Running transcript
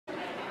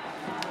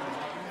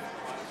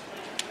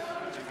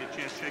a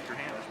chance to shake your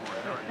hand this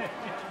morning. How are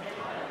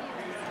you?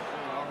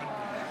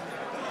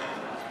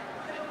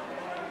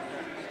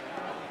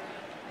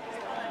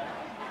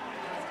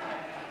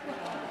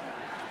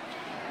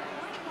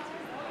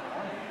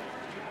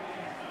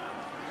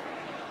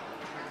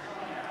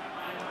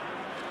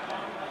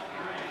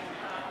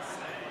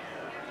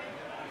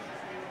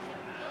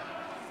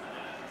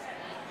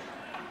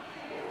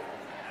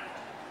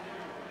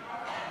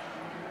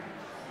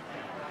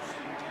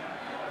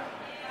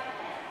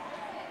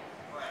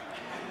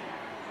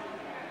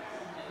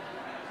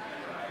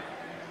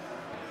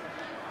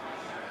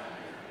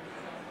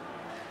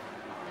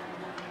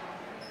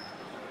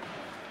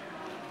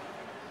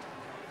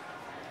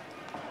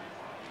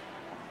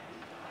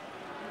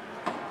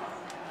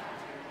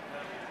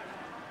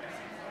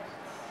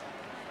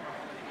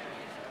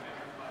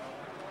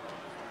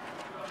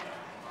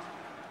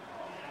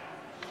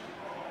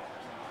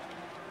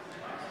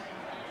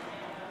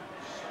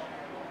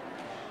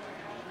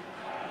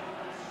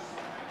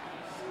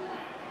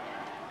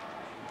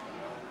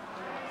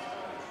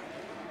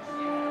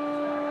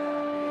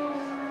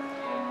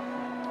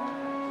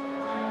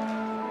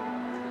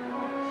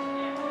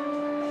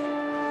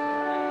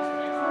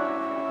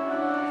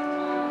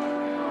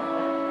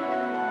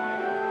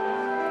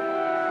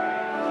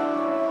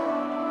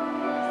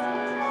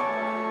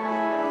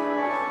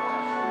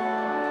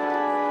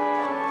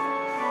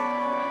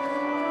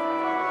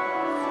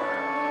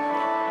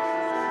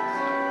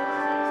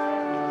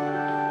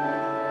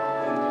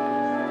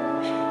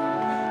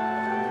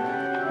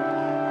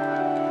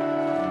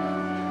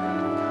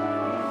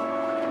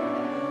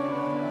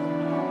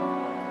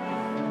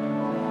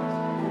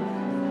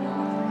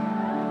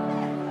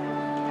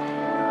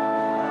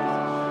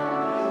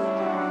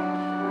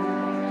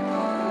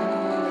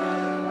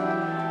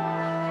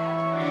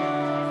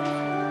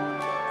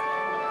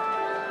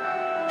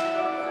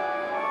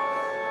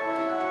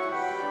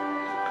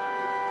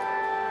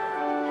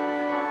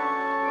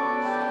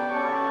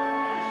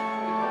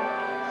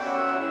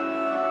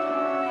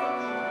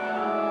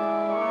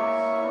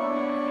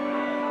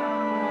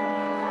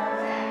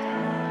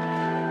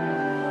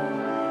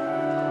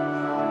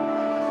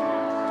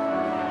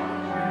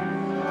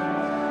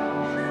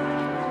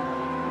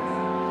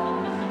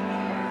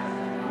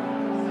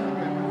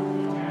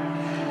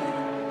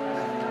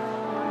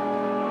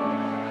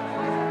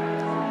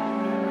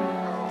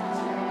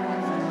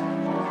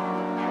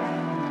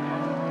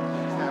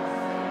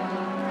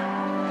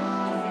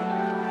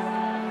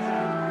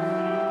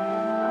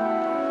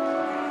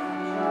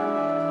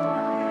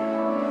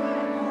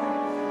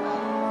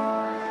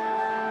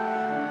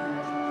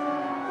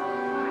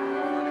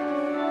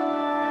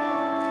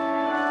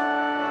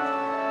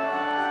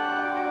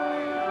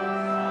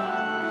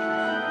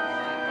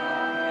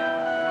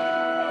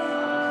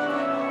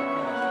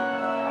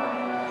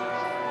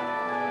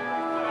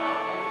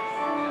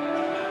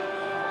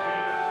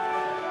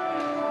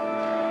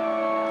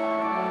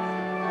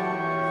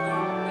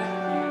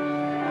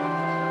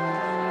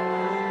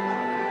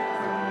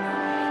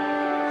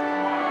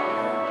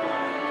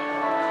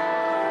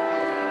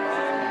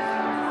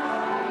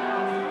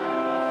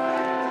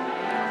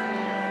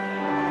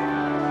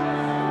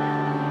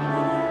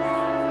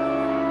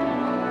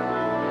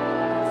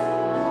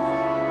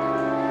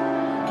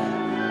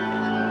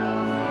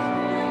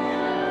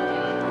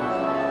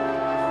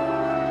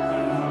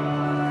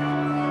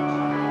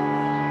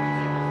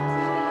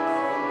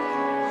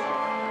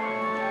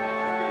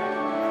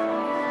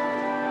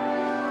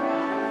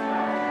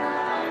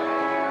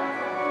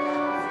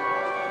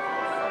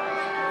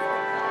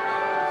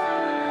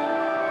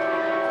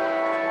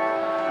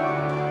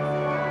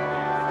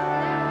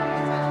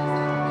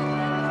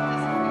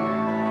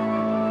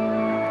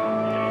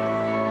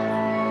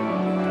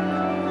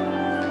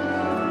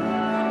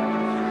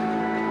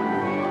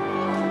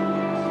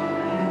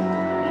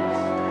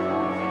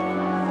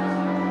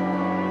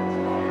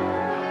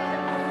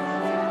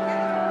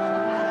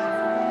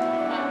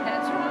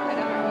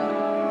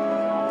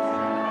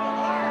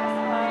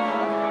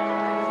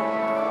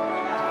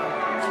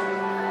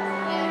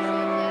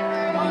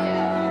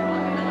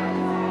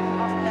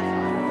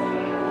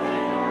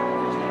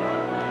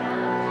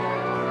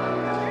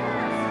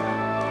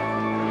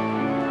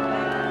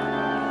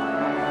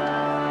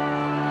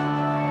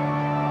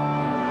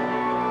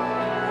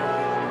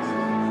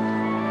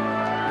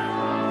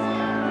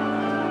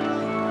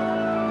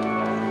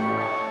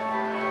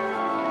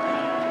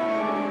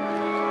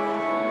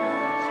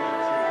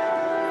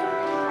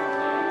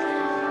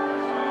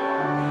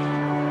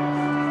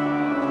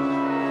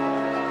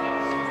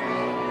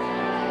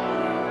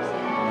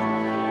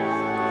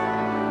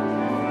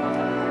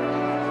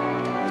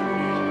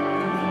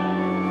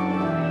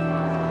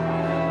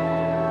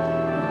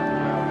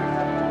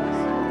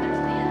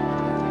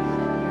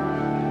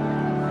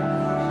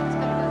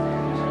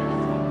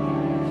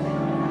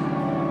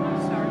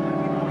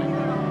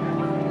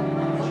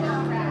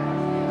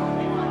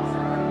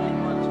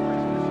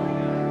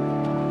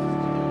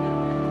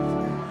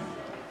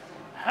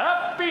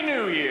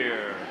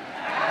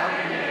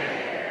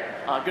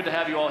 Good to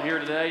have you all here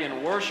today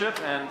in worship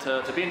and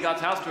to be in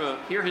God's house to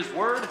hear His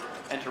Word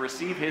and to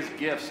receive His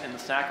gifts in the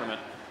sacrament.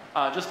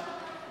 Just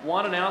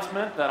one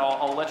announcement that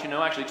I'll let you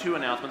know, actually two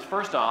announcements.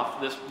 First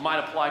off, this might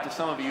apply to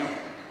some of you.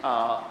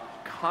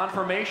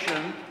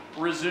 Confirmation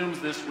resumes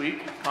this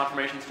week,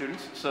 confirmation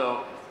students.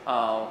 So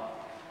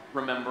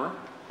remember,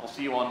 I'll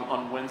see you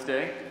on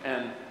Wednesday,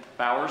 and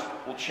Bowers,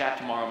 we'll chat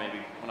tomorrow maybe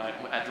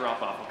at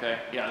drop-off, okay?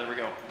 Yeah, there we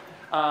go.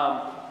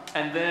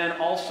 And then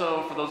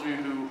also, for those of you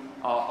who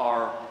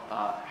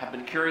have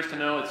been curious to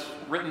know, it's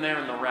written there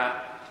in the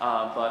wrap,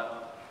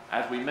 but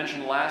as we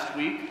mentioned last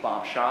week,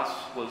 Bob Schatz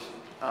was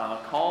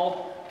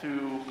called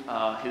to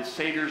his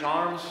Savior's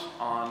arms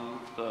on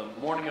the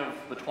morning of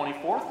the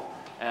 24th,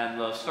 and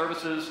the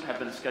services have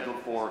been scheduled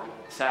for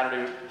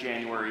Saturday,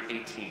 January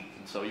 18th.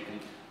 And so you can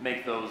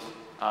make those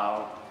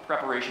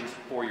preparations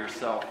for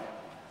yourself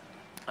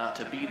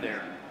to be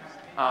there.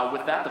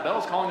 With that, the bell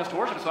is calling us to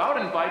worship, so I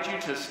would invite you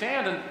to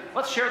stand and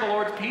let's share the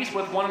Lord's peace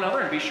with one another,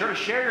 and be sure to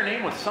share your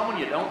name with someone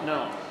you don't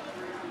know.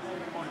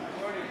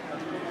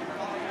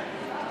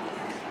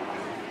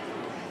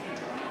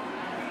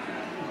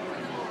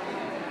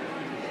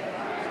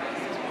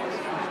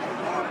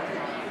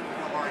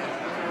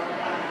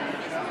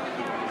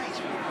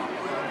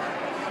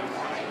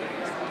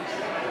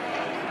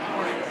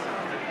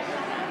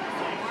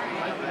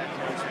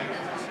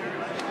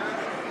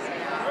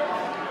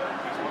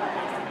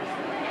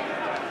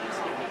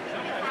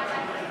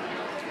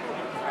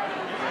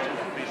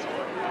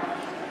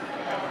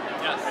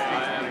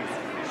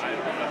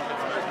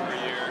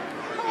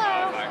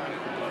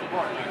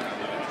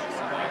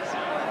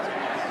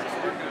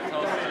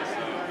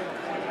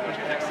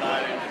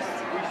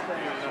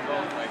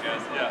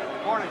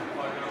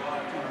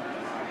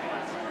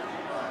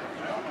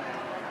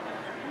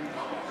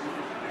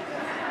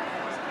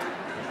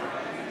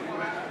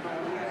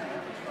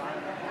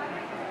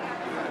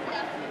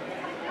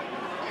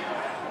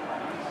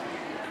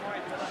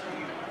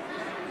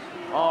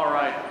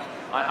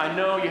 I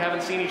know you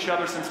haven't seen each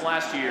other since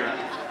last year,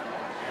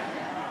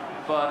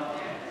 but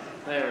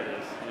there it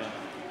is. Yeah.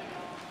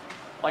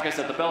 Like I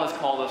said, the bell has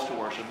called us to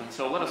worship, and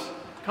so let us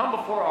come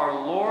before our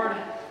Lord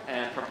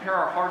and prepare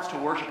our hearts to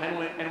worship,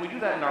 and we do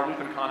that in our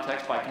Lutheran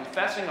context by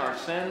confessing our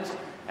sins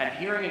and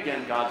hearing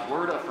again God's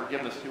word of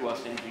forgiveness to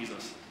us in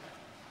Jesus.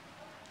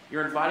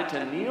 You're invited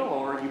to kneel,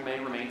 or you may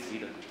remain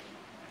seated.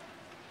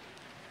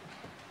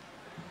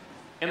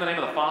 In the name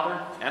of the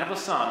Father, and of the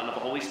Son, and of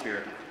the Holy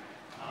Spirit.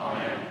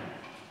 Amen.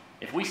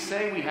 If we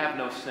say we have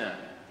no sin,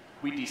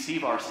 we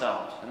deceive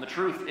ourselves, and the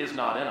truth is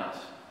not in us.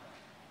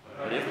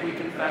 But if we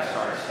confess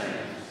our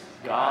sins,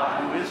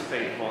 God, who is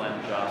faithful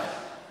and just,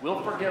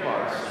 will forgive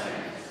our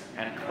sins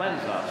and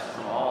cleanse us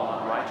from all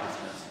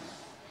unrighteousness.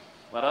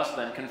 Let us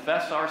then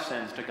confess our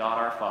sins to God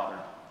our Father.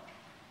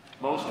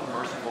 Most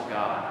merciful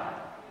God,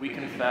 we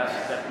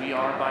confess that we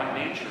are by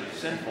nature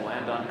sinful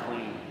and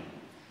unclean.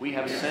 We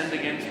have sinned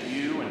against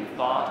you in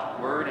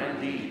thought, word, and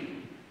deed,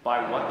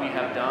 by what we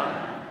have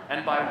done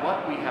and by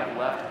what we have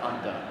left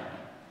undone.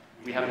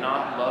 We have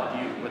not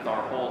loved you with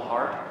our whole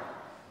heart.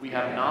 We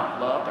have not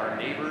loved our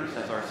neighbors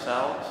as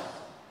ourselves.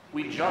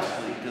 We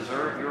justly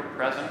deserve your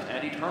present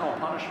and eternal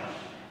punishment.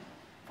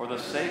 For the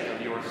sake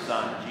of your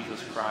Son,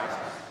 Jesus Christ,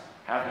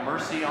 have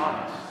mercy on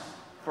us,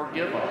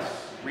 forgive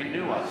us,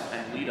 renew us,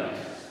 and lead us,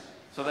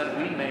 so that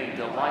we may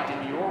delight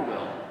in your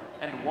will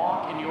and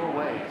walk in your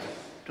ways,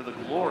 to the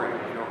glory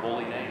of your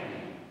holy name.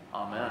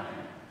 Amen.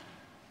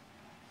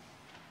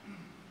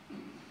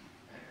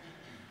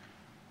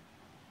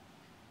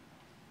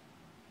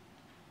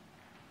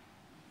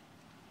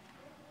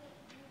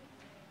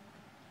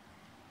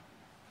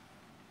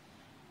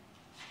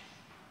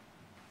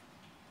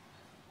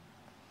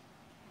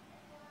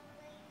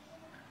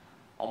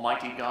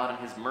 Almighty God,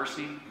 in his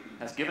mercy,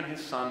 has given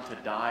his Son to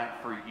die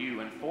for you,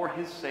 and for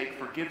his sake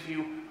forgives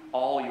you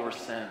all your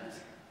sins.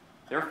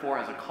 Therefore,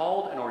 as a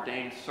called and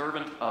ordained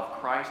servant of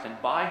Christ, and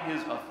by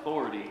his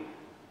authority,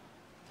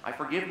 I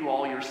forgive you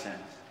all your sins.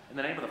 In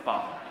the name of the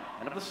Father,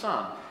 and of the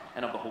Son,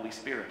 and of the Holy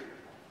Spirit.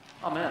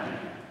 Amen.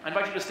 I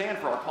invite you to stand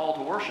for our call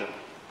to worship.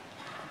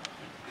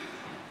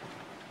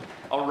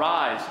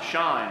 Arise,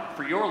 shine,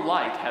 for your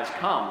light has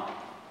come.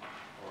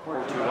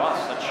 For to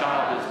us a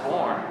child is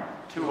born.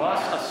 To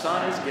us a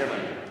son is given.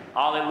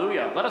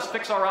 Alleluia. Let us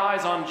fix our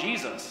eyes on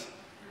Jesus,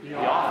 the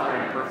author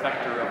and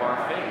perfecter of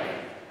our faith.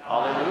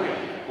 Alleluia.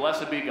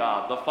 Blessed be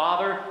God, the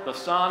Father, the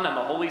Son, and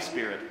the Holy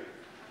Spirit.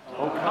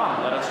 Oh,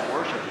 come, let us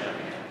worship him.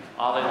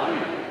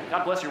 Alleluia.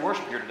 God bless your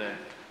worship here today.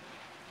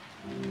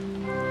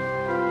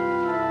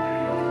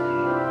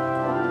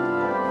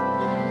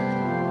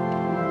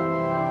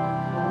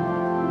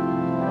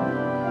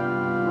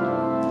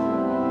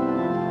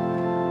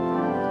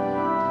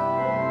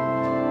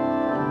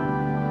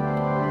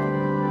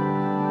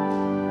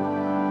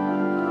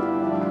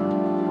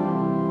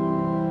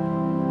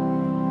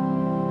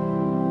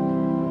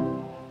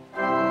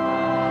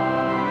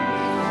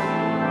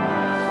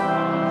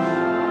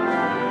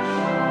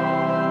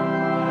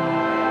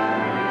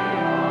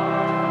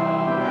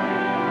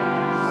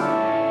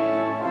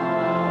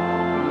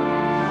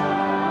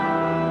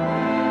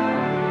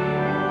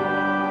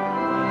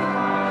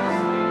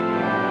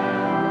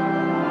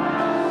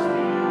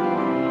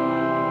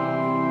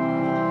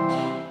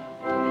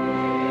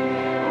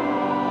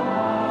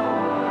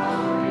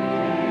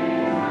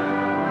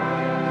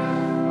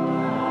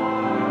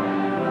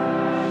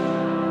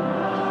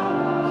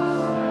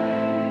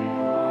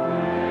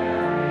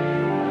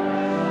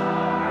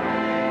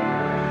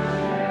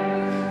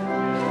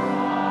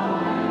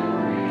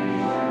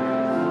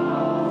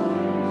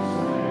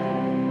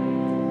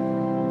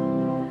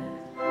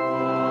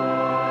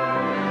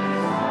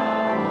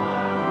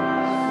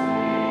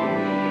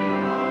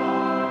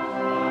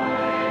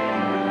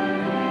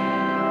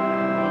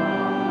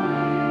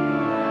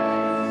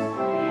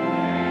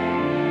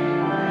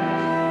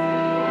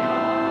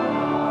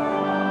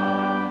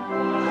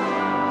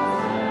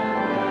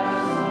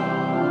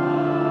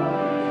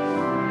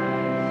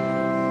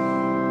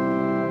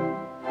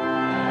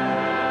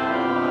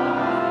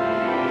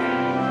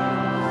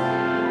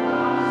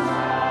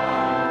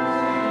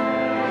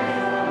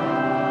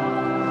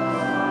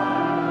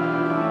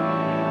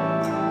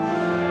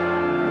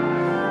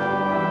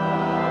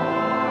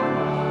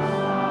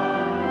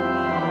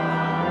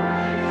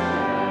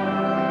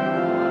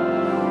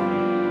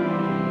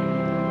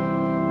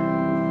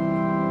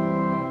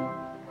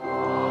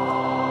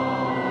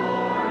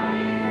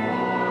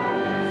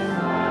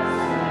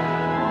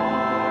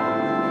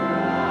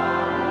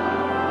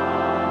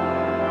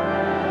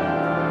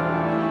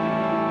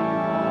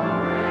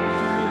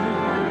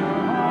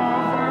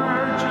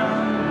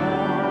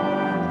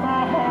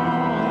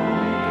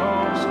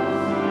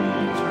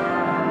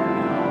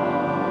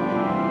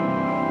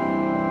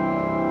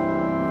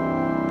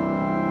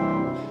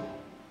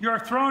 Your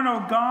throne,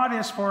 O God,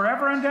 is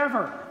forever and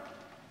ever.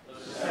 The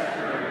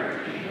scepter of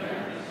your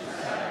kingdom is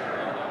the scepter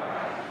of the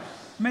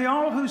righteous. May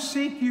all who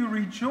seek you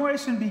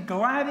rejoice and be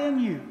glad in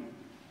you.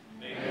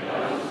 May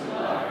those who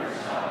love your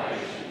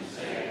salvation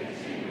say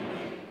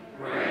continually,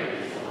 Great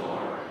is the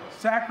Lord.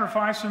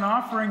 Sacrifice and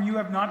offering you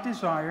have not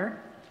desired,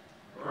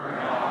 Burnt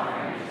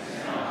offering and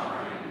sin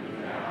offering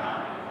you have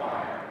not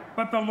required.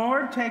 but the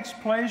Lord takes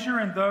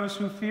pleasure in those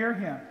who fear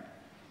him.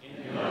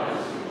 In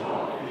those who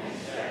walk in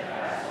his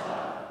steadfast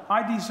love.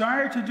 I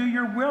desire to do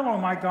your will, O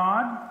my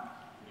God.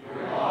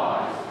 Your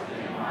law is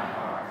within my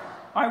heart.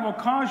 I will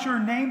cause your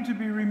name to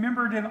be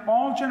remembered in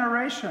all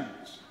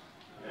generations.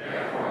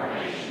 Therefore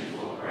nations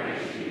will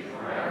praise you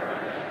forever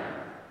and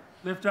ever.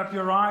 Lift up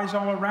your eyes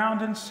all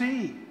around and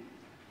see.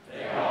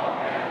 They all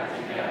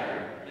gather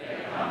together,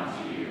 they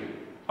come to you.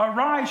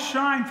 Arise,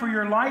 shine, for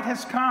your light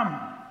has come.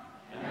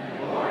 And the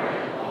glory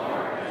of the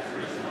Lord has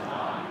risen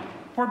upon you.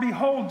 For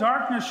behold,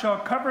 darkness shall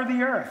cover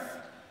the earth,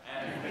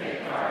 And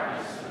thick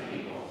darkness the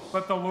peoples.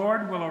 but the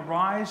Lord will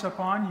arise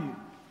upon you.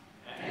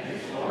 And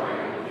his glory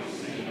will be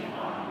seen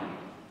upon you.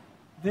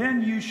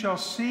 Then you shall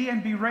see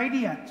and be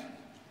radiant.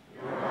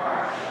 Your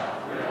heart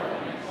shall thrill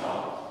and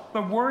exult.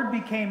 The Word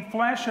became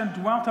flesh and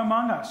dwelt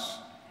among us.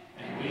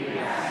 And we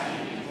have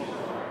seen his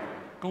glory.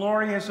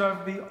 Glory is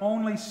of the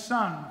only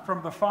Son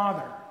from the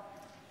Father.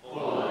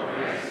 Full of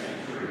grace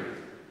and truth.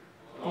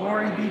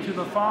 Glory be to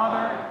the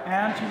Father,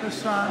 and to the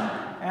Son,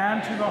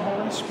 and to the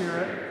Holy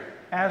Spirit,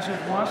 as it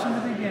was in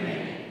the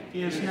beginning,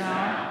 is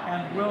now,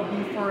 and will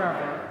be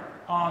forever.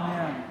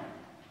 Amen.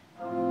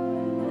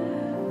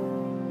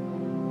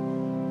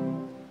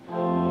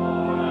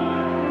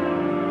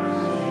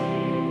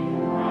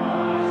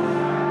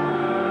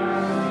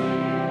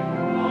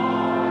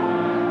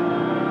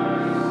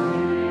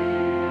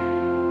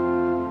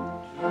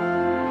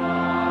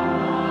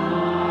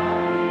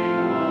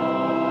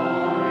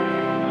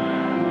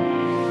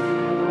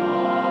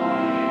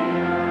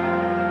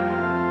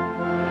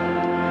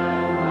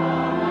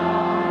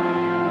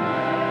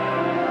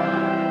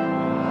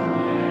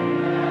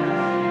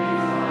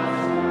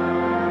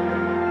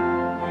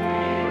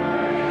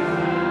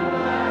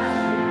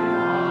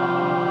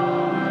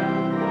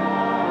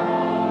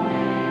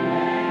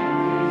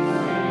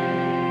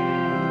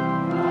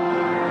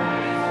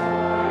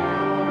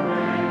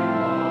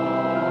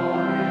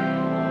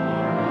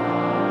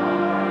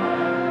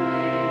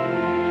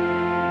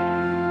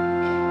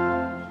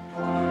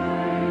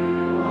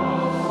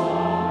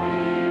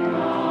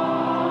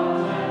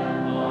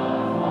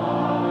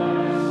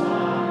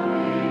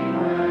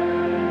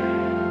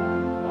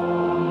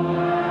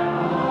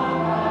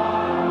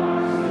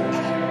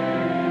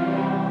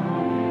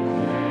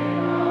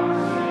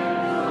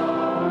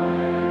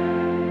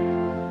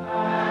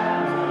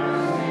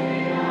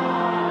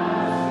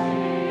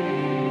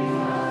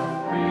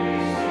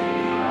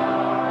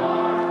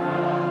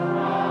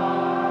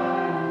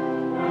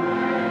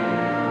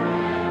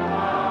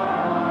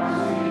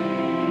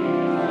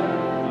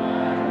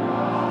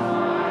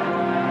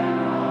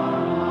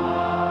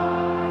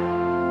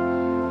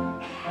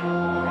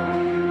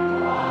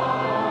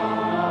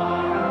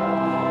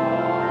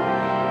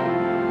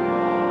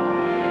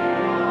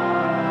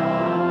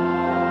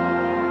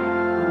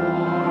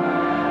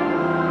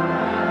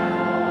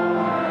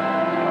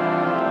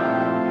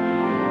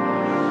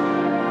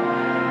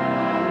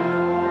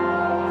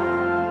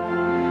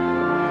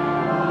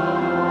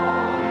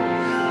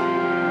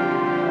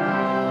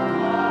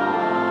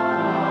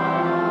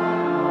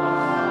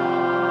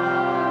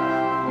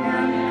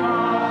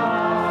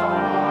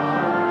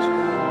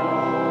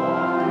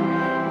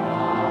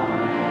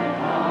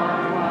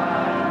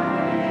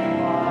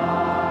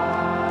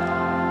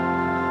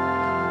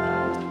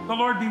 The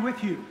Lord be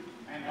with you.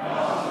 And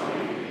also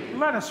with you.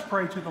 Let us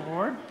pray to the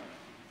Lord.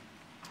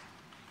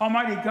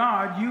 Almighty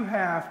God, you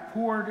have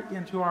poured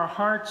into our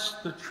hearts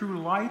the true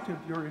light of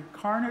your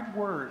incarnate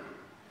word.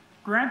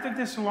 Grant that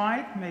this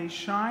light may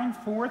shine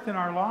forth in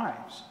our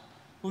lives.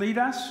 Lead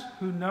us,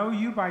 who know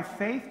you by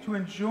faith, to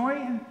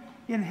enjoy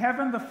in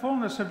heaven the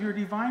fullness of your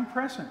divine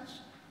presence.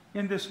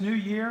 In this new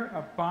year,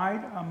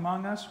 abide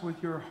among us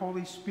with your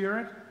Holy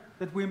Spirit,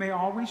 that we may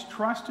always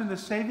trust in the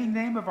saving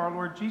name of our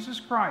Lord Jesus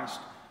Christ,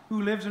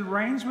 who lives and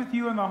reigns with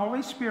you in the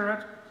Holy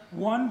Spirit,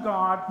 one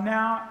God,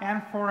 now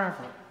and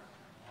forever.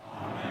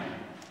 Amen.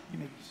 You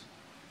may be seated.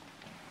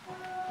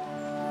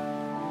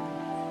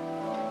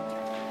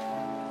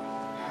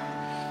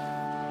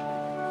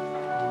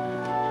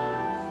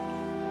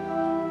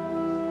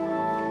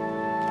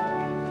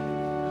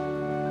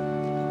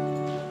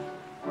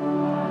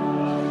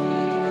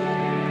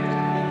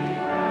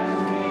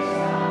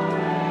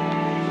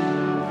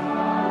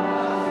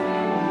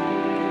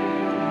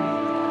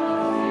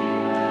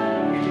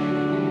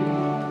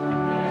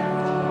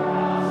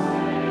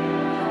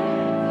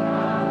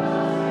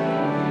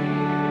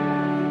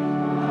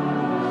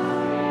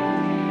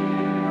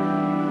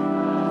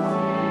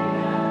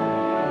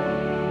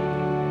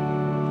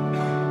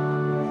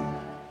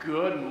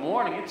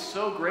 It's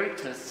so great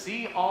to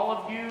see all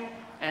of you.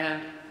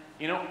 And,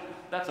 you know,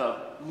 that's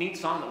a neat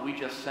song that we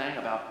just sang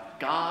about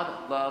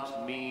God loves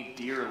me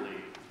dearly.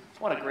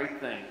 What a great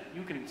thing.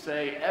 You can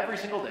say every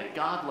single day,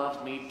 God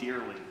loves me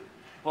dearly.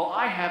 Well,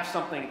 I have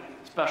something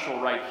special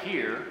right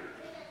here.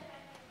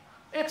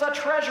 It's a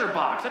treasure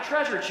box, a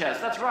treasure chest,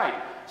 that's right.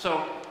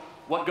 So,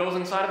 what goes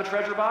inside of a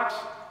treasure box?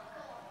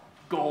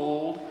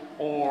 Gold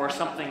or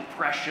something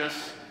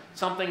precious,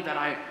 something that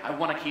I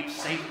want to keep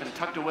safe and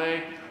tucked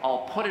away.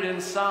 I'll put it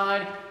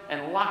inside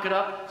and lock it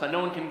up so no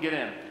one can get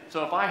in.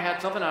 So if I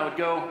had something, I would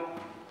go,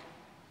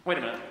 wait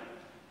a minute,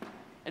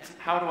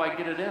 how do I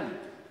get it in?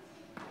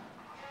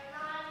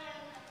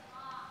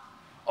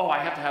 Oh, I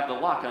have to have the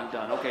lock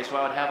undone. Okay, so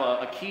I would have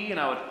a key and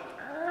I would,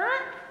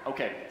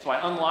 okay, so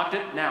I unlocked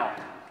it. Now,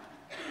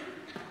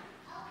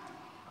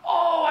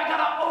 oh, I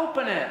gotta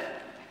open it.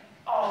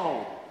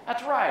 Oh,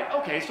 that's right.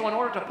 Okay, so in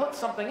order to put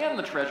something in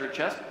the treasure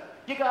chest,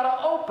 you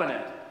gotta open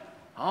it.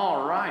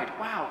 All right,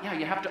 wow, yeah,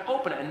 you have to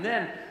open it. And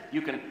then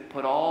you can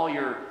put all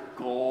your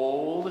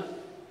gold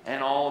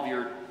and all of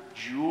your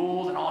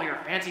jewels and all your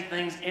fancy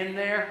things in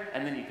there,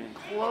 and then you can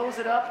close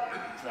it up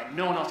so that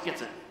no one else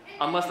gets it,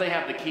 unless they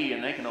have the key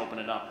and they can open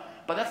it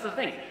up. But that's the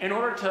thing. In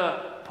order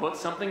to put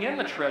something in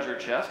the treasure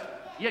chest,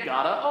 you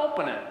gotta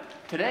open it.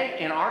 Today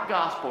in our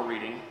gospel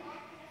reading,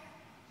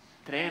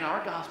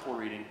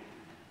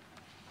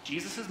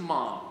 Jesus'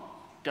 mom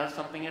does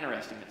something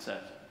interesting, it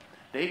says.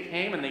 They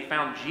came and they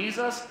found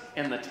Jesus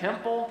in the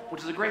temple,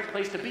 which is a great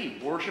place to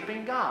be,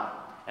 worshiping God.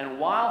 And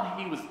while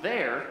he was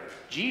there,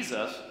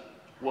 Jesus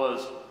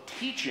was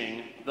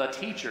teaching the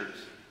teachers.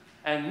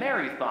 And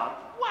Mary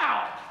thought,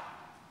 wow,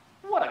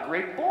 what a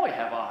great boy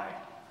have I.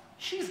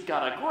 She's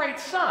got a great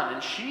son.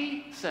 And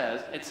it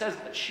says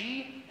that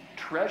she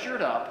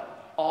treasured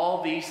up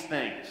all these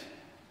things.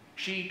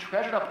 She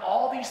treasured up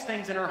all these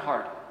things in her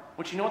heart.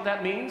 Which, you know what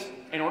that means?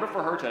 In order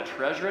for her to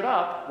treasure it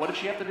up, what did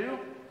she have to do?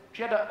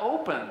 She had to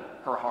open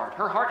her heart.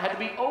 Her heart had to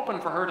be open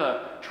for her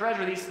to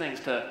treasure these things,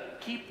 to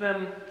keep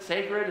them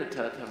sacred,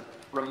 to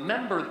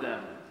remember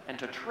them, and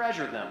to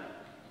treasure them.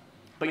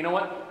 But you know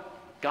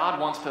what? God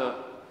wants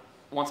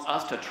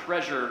us to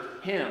treasure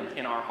him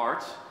in our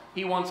hearts.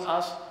 He wants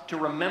us to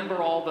remember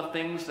all the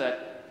things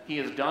that he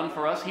has done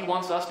for us. He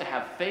wants us to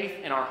have faith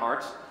in our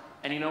hearts.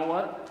 And you know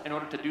what? In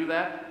order to do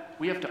that,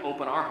 we have to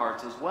open our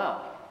hearts as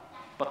well.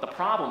 But the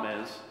problem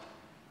is,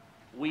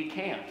 we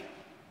can't.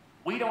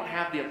 We don't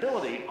have the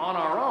ability on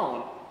our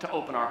own to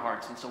open our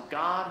hearts. And so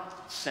God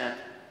sent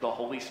the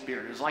Holy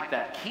Spirit. It's like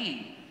that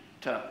key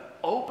to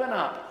open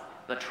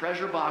up the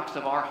treasure box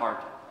of our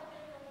heart.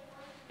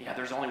 Yeah,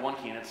 there's only one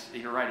key, and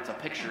you're right, it's a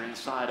picture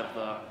inside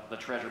of the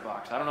treasure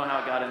box. I don't know how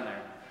it got in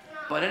there.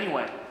 But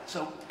anyway,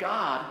 so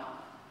God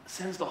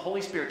sends the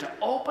Holy Spirit to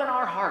open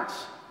our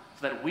hearts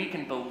so that we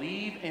can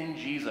believe in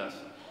Jesus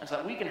and so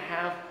that we can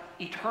have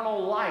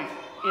eternal life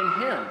in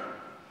him.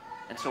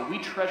 And so we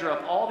treasure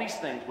up all these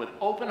things with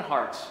open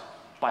hearts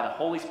by the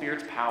Holy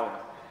Spirit's power.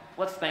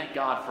 Let's thank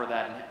God for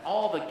that and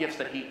all the gifts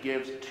that he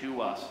gives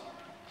to us.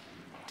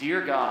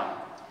 Dear God,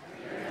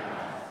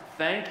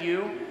 thank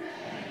you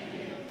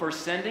for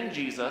sending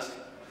Jesus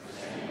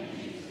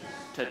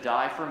to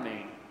die for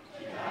me.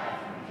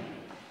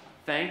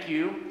 Thank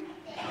you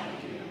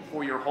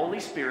for your Holy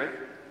Spirit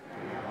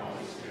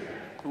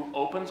who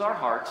opens our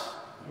hearts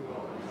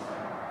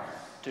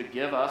to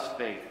give us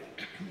faith.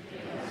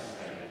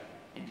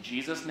 In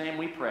Jesus' name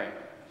we pray.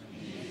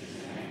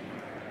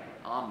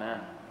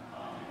 Amen.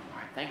 All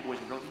right, thank you, boys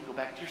and girls. You can go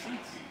back to your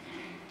seats.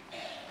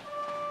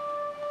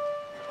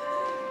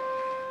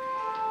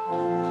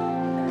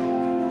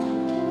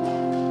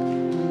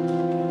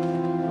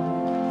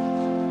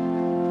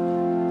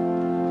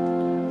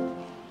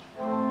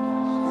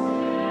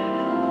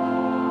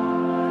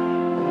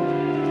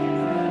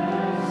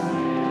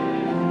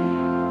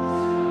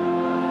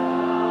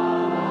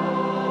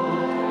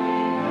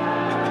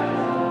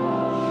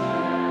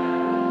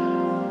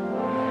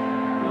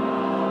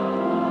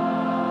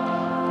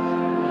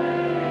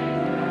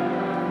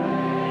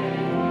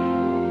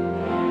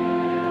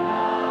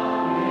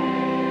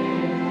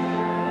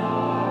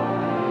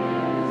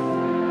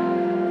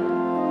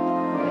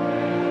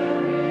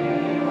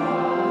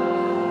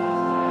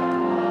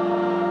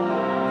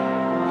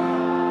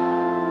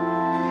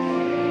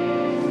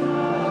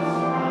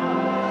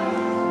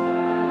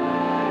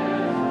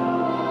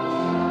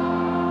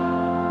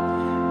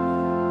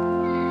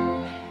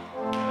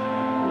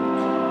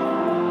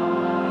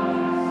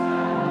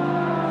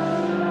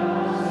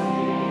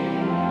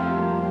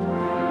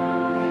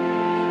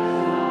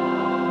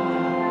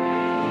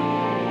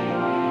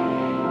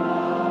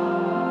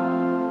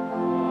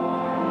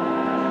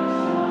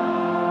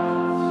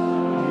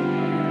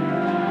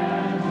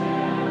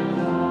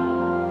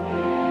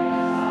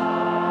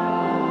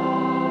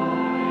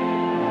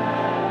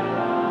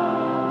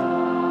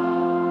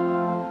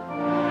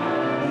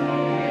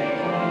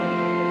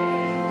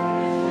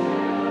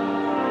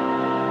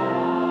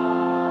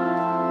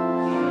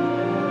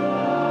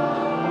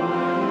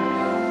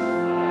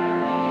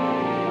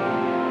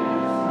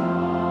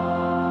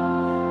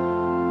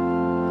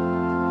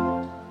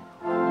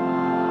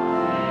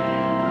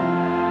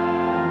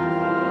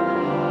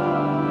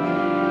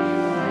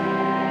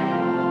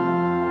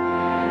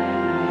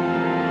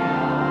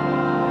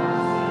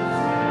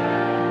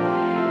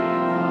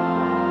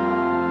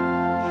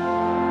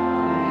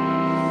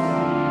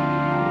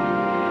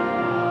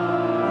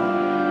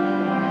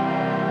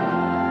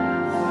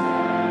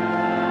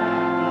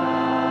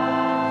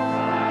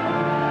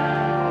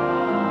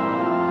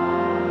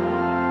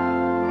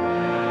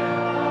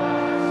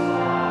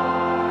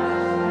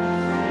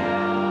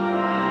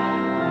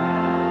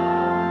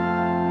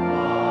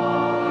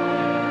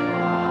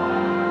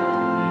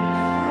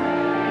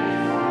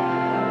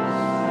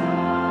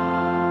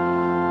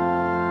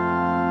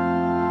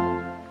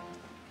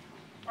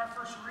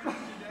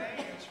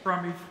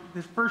 from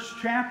the first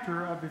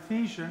chapter of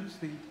Ephesians,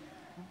 the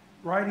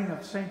writing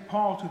of St.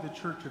 Paul to the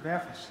church of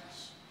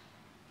Ephesus.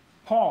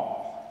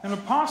 Paul, an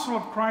apostle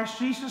of Christ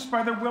Jesus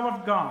by the will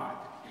of God,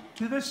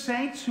 to the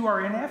saints who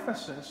are in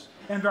Ephesus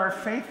and are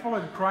faithful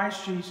in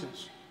Christ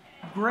Jesus,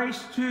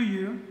 grace to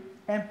you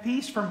and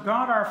peace from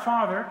God our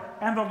Father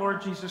and the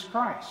Lord Jesus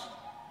Christ.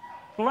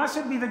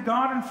 Blessed be the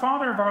God and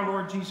Father of our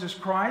Lord Jesus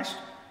Christ,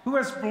 who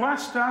has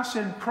blessed us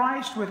in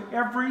Christ with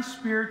every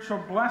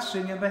spiritual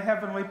blessing in the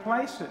heavenly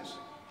places,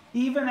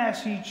 even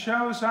as he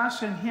chose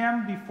us in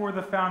him before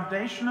the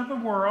foundation of the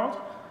world,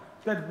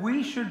 that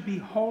we should be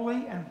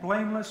holy and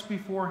blameless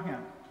before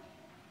him.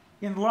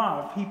 In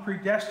love, he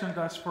predestined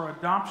us for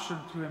adoption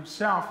to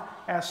himself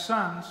as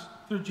sons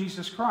through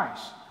Jesus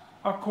Christ,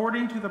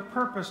 according to the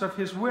purpose of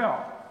his will,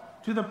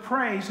 to the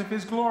praise of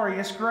his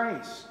glorious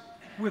grace,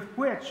 with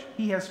which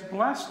he has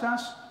blessed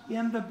us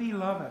in the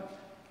Beloved.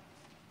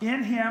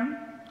 In him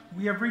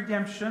we have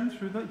redemption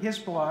through his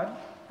blood,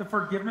 the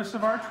forgiveness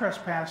of our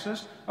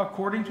trespasses,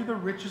 according to the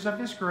riches of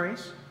his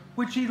grace,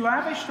 which he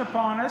lavished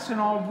upon us in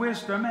all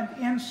wisdom and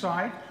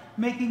insight,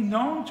 making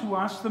known to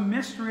us the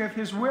mystery of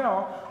his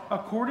will,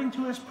 according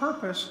to his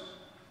purpose,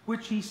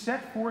 which he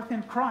set forth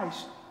in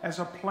Christ as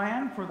a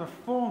plan for the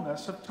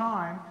fullness of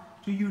time,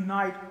 to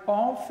unite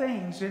all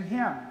things in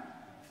him,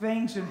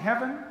 things in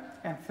heaven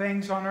and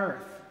things on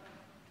earth.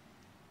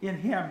 In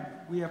him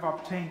we have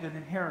obtained an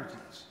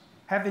inheritance,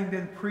 having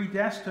been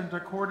predestined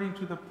according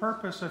to the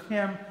purpose of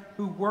him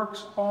who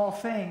works all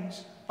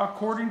things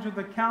according to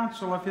the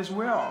counsel of his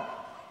will,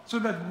 so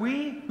that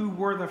we who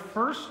were the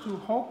first to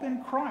hope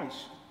in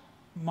Christ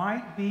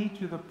might be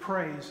to the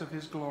praise of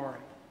his glory.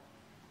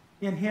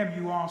 In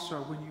him you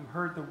also, when you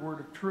heard the word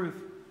of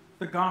truth,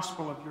 the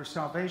gospel of your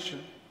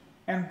salvation,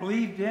 and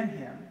believed in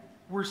him,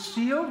 were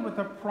sealed with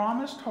the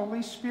promised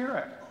Holy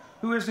Spirit,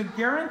 who is a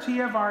guarantee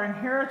of our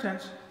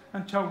inheritance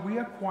until we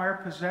acquire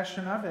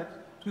possession of it,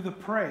 to the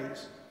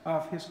praise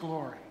of his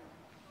glory.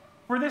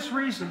 For this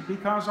reason,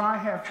 because I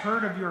have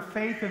heard of your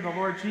faith in the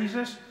Lord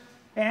Jesus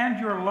and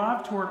your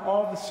love toward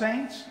all the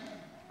saints,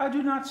 I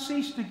do not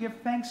cease to give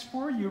thanks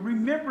for you,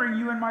 remembering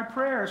you in my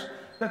prayers,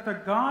 that the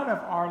God of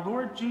our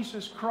Lord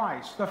Jesus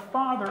Christ, the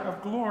Father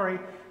of glory,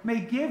 may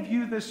give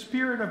you the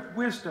spirit of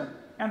wisdom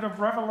and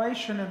of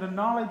revelation in the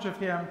knowledge of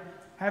him,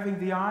 having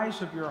the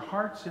eyes of your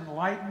hearts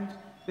enlightened,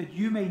 that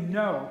you may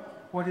know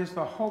what is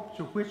the hope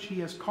to which he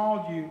has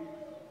called you,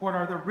 what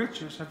are the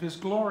riches of his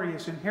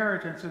glorious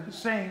inheritance in the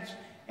saints,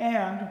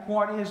 and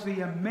what is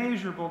the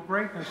immeasurable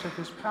greatness of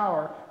his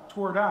power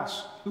toward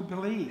us who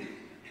believe,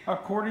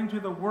 according to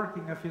the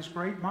working of his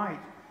great might,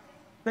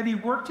 that he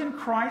worked in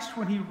Christ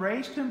when he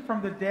raised him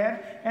from the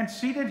dead and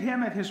seated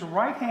him at his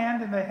right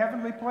hand in the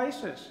heavenly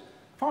places,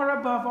 far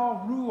above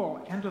all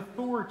rule and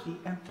authority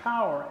and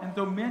power and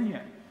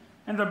dominion,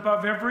 and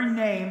above every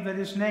name that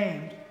is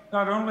named,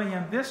 not only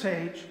in this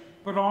age,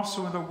 but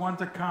also in the one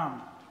to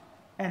come.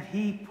 And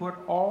he put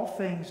all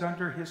things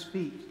under his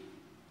feet,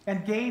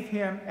 and gave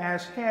him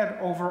as head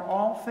over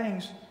all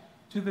things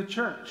to the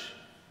church,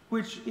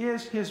 which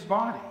is his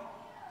body,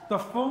 the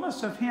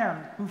fullness of him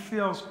who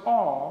fills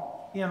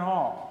all in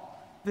all.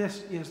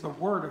 This is the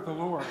word of the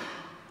Lord.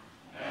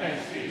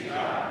 Thanks be to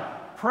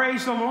God.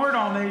 Praise the Lord,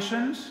 all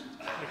nations.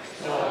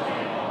 Extol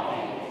him, all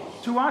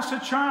peoples. To us a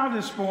child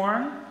is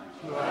born.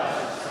 To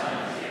us a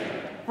son is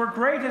given. For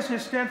great is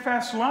his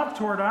steadfast love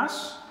toward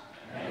us.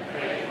 And the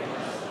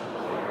faithfulness of the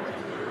Lord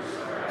endures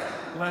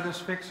forever. Let us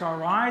fix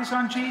our eyes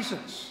on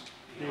Jesus,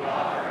 The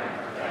author and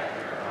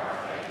perfecter of our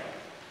faith.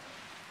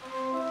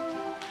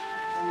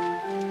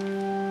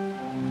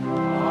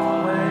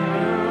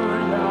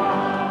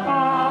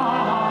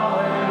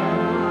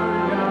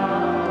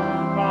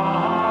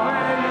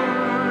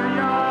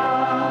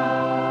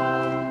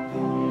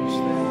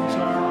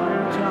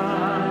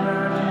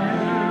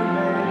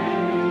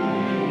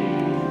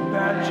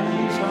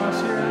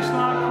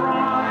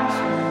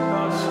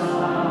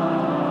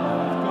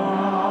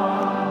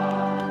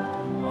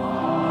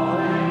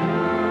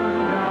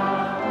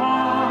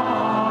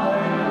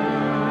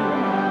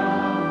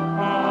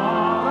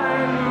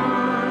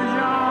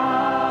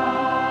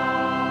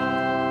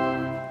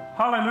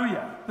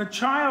 The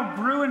child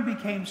grew and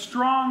became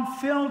strong,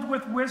 filled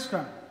with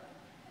wisdom.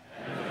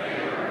 And the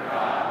favor of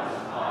God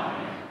was upon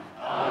him.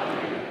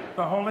 Hallelujah.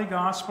 The Holy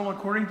Gospel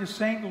according to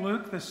St.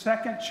 Luke, the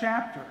 2nd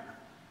chapter.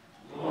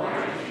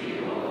 Glory to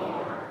you, O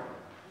Lord.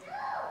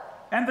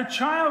 And the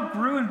child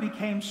grew and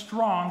became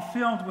strong,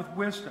 filled with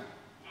wisdom,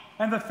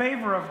 and the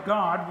favor of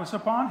God was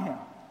upon him.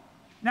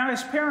 Now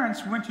his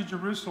parents went to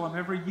Jerusalem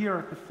every year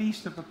at the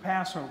feast of the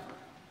Passover.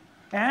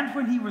 And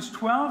when he was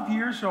 12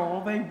 years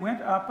old, they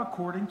went up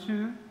according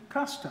to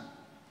custom.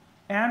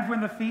 And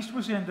when the feast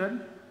was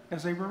ended,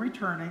 as they were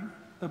returning,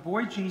 the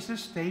boy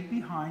Jesus stayed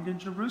behind in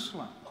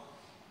Jerusalem.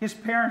 His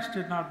parents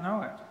did not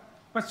know it,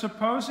 but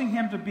supposing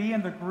him to be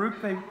in the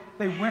group,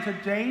 they went a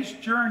day's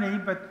journey,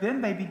 but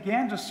then they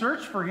began to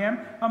search for him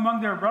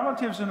among their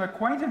relatives and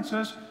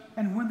acquaintances,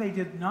 and when they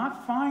did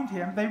not find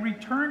him, they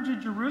returned to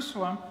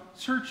Jerusalem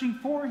searching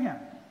for him.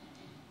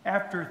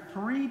 After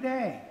 3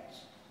 days,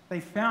 they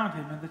found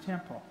him in the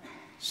temple,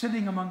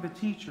 sitting among the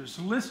teachers,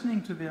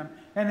 listening to them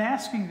and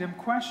asking them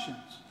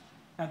questions.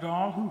 And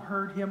all who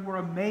heard him were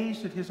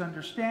amazed at his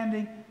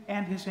understanding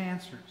and his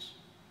answers.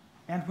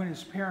 And when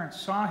his parents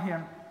saw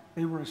him,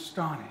 they were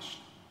astonished.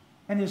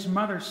 And his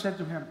mother said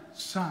to him,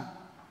 "Son,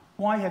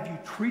 why have you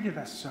treated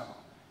us so?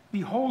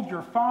 Behold,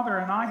 your father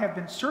and I have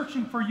been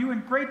searching for you in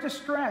great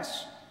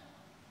distress."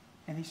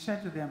 And he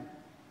said to them,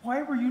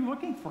 "Why were you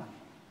looking for me?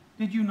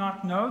 Did you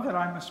not know that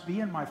I must be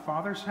in my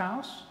Father's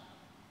house?"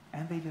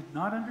 And they did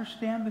not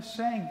understand the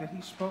saying that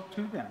he spoke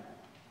to them.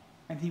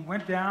 And he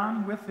went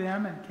down with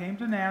them and came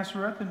to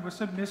Nazareth and was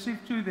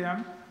submissive to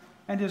them.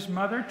 And his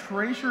mother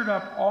treasured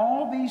up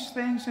all these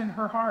things in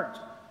her heart.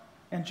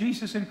 And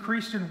Jesus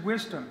increased in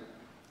wisdom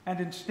and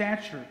in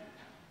stature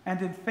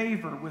and in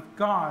favor with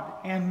God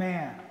and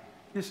man.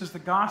 This is the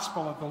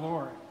gospel of the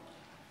Lord.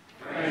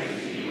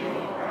 Praise to you,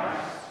 O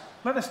Christ.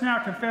 Let us now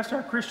confess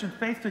our Christian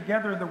faith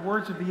together in the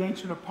words of the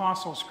ancient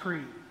Apostles'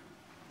 Creed.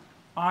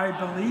 I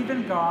believe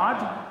in God,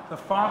 the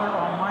Father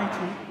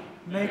Almighty,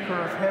 maker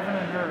of heaven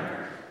and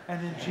earth,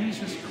 and in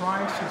Jesus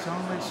Christ, his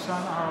only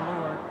Son, our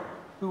Lord,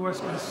 who was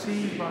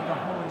conceived by the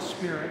Holy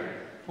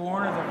Spirit,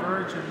 born of the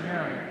Virgin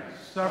Mary,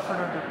 suffered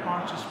under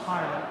Pontius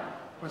Pilate,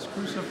 was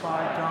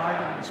crucified,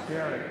 died, and was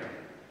buried.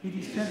 He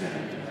descended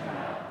into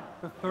hell.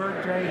 The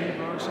third day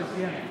he rose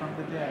again from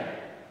the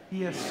dead.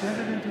 He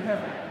ascended into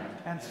heaven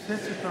and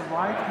sits at the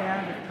right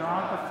hand of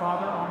God the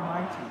Father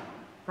Almighty.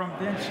 From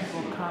thence he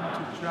will come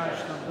to judge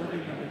the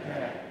living and the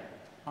dead.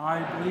 I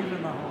believe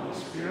in the Holy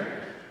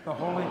Spirit, the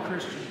holy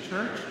Christian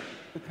church,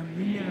 the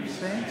communion of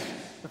saints,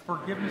 the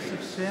forgiveness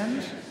of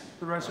sins,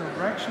 the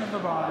resurrection of the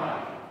body,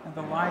 and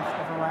the life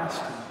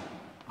everlasting.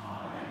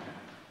 Amen.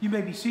 You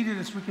may be seated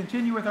as we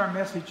continue with our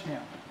message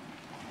hymn.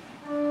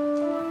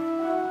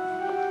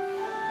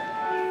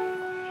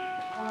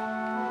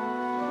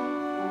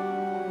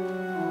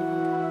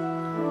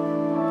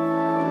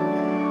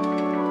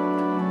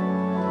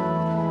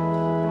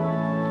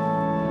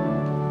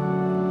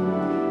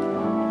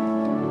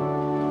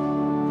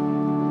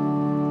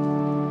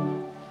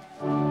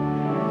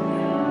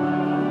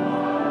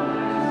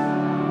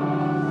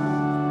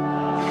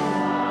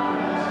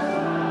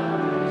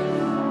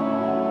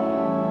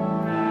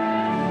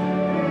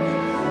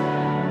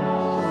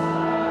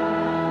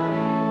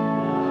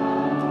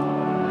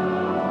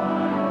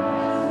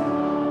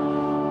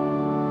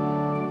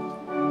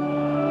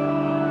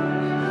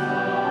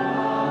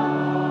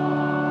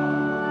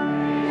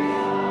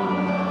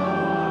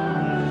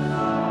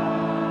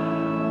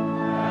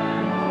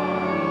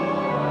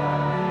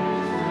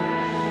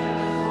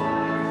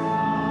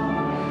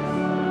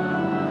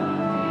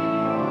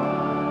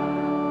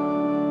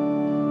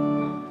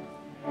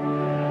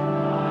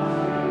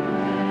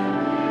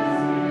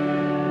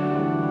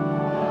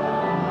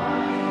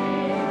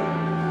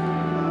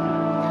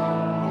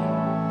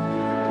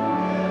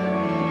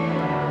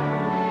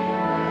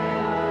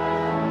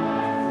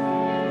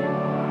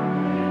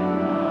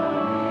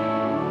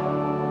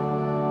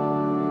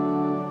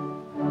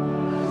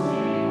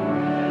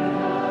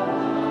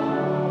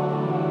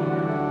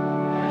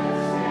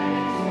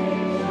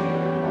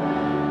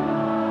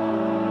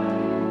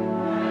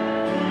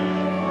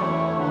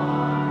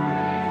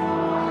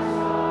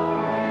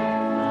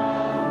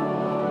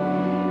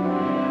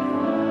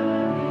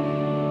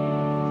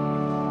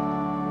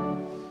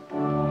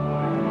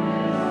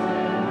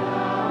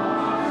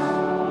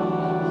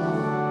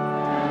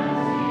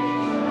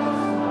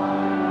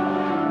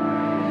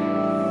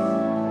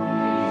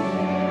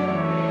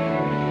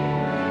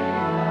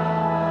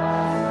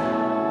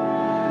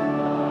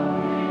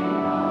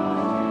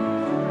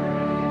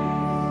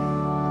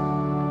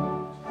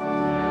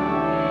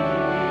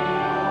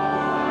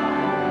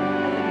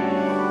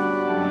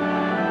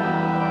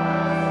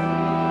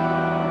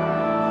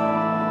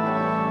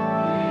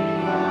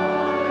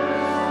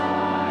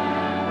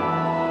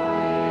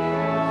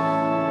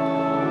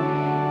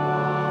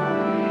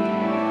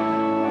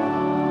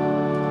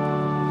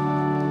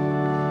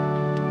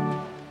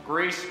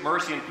 Grace,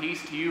 mercy, and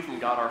peace to you from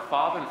God our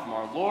Father and from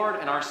our Lord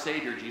and our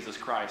Savior, Jesus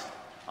Christ.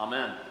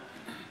 Amen.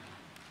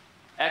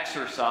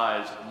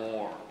 Exercise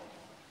more.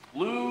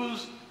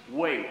 Lose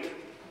weight.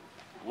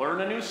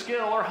 Learn a new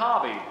skill or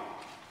hobby.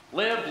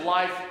 Live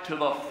life to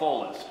the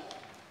fullest.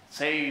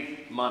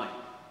 Save money.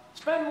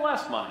 Spend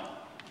less money.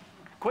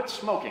 Quit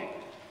smoking.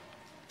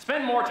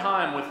 Spend more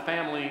time with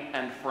family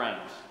and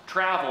friends.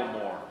 Travel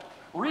more.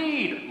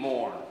 Read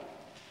more.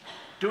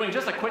 Doing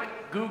just a quick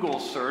Google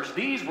search,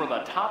 these were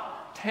the top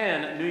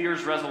 10 New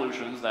Year's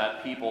resolutions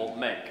that people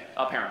make,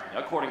 apparently,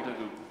 according to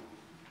Google.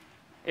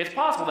 It's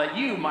possible that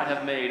you might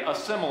have made a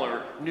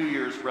similar New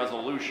Year's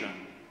resolution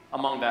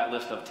among that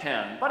list of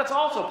 10, but it's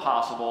also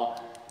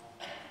possible,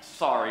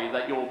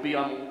 that you'll be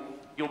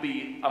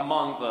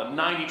among the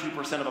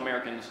 92% of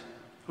Americans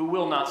who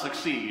will not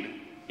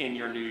succeed in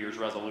your New Year's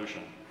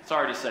resolution.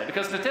 Sorry to say,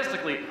 because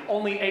statistically,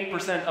 only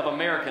 8% of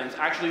Americans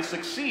actually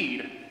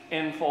succeed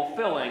in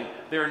fulfilling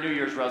their New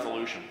Year's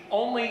resolution.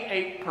 Only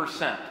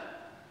 8%.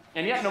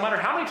 And yet, no matter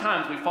how many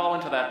times we fall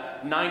into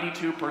that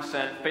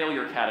 92%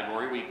 failure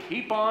category, we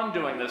keep on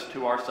doing this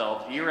to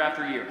ourselves year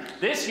after year.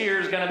 This year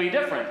is going to be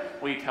different,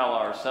 we tell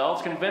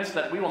ourselves, convinced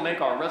that we will make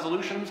our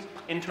resolutions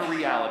into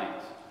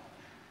realities.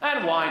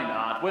 And why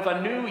not? With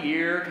a new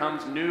year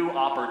comes new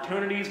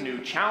opportunities,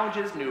 new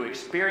challenges, new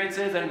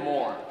experiences, and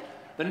more.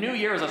 The new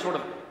year is a sort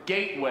of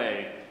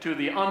gateway to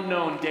the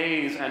unknown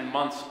days and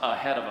months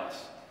ahead of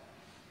us.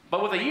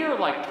 But with a year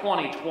like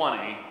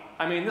 2020,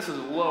 this is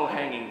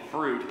low-hanging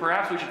fruit.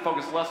 Perhaps we should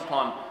focus less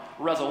upon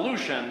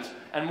resolutions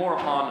and more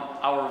upon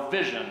our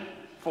vision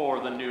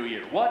for the new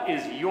year. What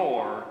is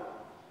your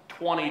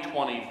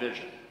 2020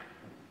 vision?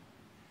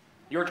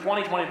 Your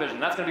 2020 vision,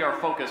 that's going to be our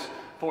focus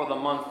for the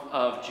month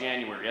of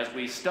January as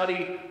we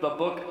study the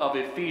book of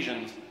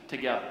Ephesians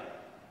together.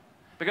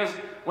 Because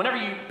whenever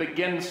you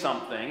begin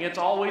something, it's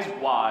always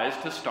wise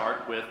to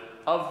start with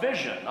a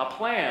vision, a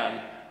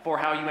plan for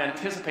how you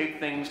anticipate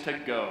things to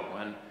go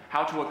and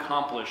how to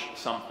accomplish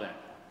something.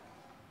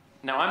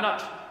 Now, I'm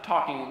not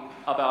talking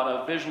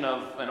about a vision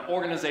of an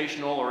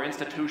organizational or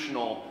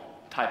institutional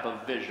type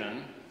of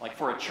vision, like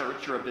for a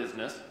church or a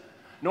business,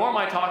 nor am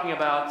I talking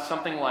about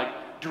something like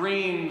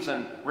dreams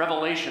and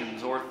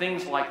revelations or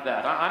things like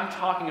that. I'm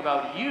talking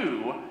about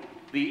you,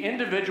 the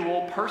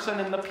individual person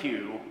in the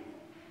pew.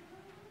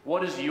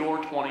 What is your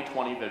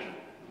 2020 vision?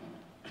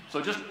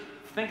 So just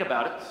think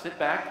about it, sit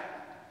back,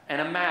 and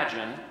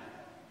imagine,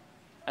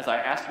 as I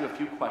ask you a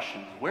few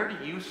questions, where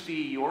do you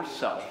see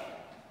yourself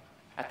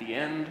at the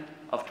end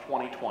of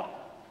 2020?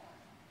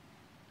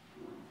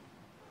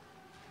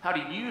 How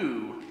do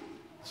you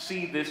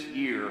see this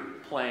year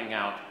playing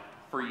out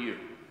for you?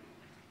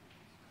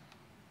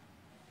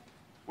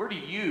 Where do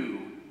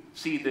you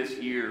see this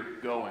year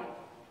going?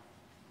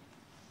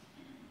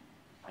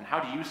 And how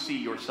do you see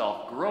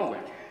yourself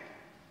growing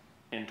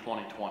in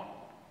 2020?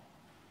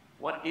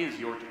 What is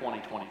your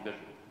 2020 vision?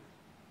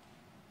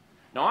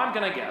 Now, I'm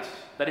going to guess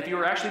that if you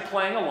were actually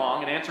playing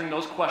along and answering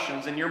those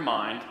questions in your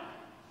mind,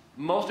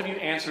 most of you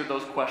answered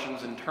those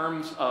questions in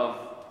terms of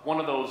one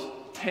of those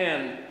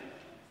 10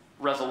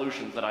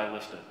 resolutions that I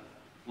listed.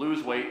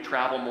 Lose weight,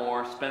 travel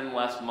more, spend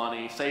less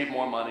money, save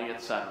more money,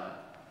 etc.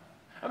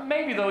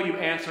 Maybe, though, you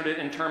answered it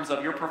in terms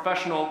of your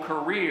professional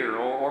career,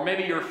 or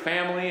maybe your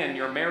family and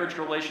your marriage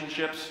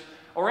relationships,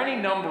 or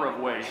any number of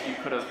ways you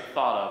could have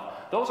thought of.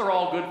 Those are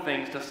all good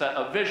things to set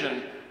a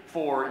vision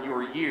for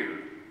your year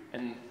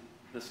in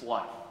this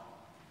life.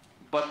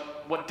 But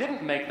what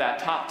didn't make that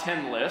top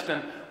 10 list,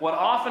 and what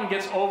often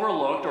gets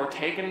overlooked or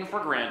taken for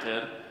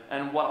granted,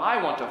 and what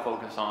I want to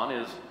focus on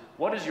is,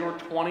 what is your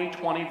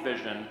 2020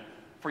 vision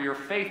for your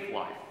faith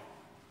life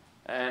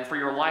and for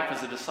your life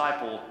as a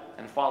disciple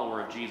and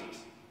follower of Jesus?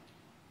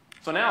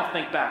 So now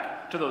think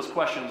back to those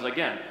questions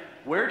again.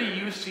 Where do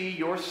you see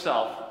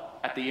yourself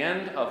at the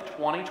end of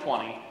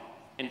 2020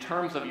 in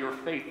terms of your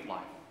faith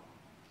life?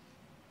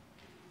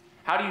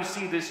 How do you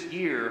see this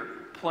year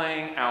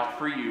playing out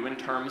for you in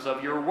terms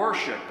of your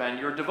worship and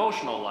your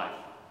devotional life?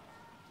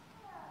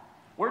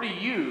 Where do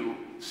you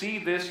see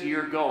this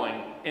year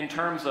going in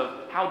terms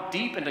of how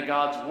deep into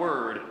God's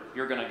Word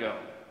you're going to go?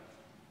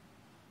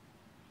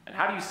 And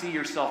how do you see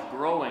yourself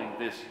growing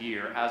this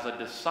year as a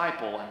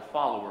disciple and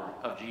follower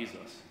of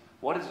Jesus?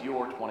 What is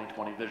your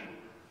 2020 vision?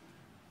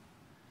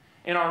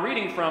 In our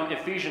reading from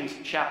Ephesians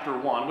chapter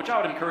 1, which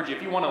I would encourage you,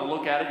 if you want to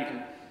look at it, you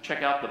can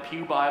check out the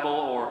Pew Bible,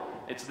 or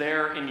it's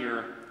there in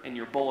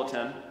your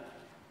bulletin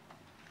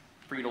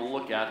for you to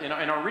look at. In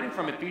our reading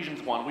from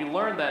Ephesians 1, we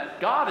learn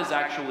that God is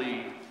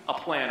actually a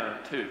planner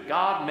too.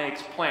 God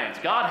makes plans.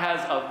 God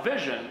has a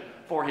vision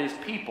for his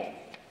people.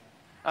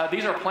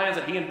 These are plans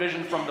that he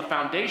envisioned from the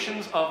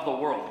foundations of the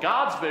world.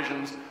 God's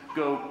visions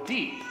go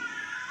deep.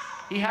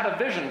 He had a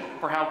vision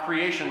for how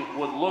creation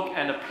would look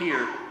and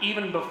appear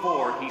even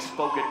before he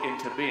spoke it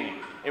into being.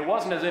 It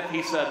wasn't as if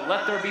he said,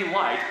 "Let there be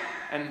light,"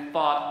 and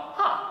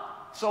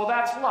thought, so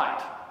that's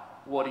light.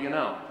 What do you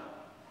know?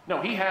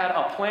 No, he had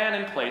a plan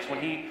in place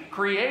when he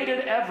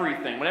created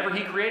everything. Whenever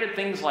he created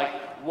things like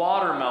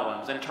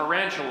watermelons and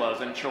tarantulas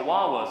and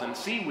chihuahuas and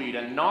seaweed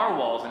and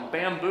narwhals and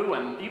bamboo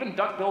and even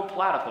duck-billed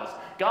platypus,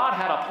 God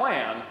had a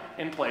plan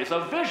in place,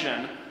 a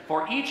vision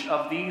for each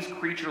of these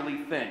creaturely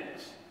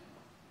things.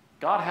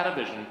 God had a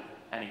vision,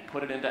 and he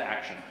put it into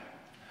action.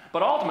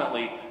 But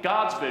ultimately,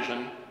 God's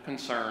vision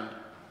concerned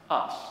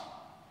us.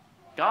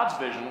 God's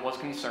vision was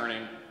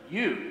concerning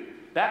you.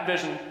 That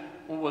vision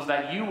was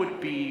that you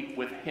would be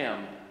with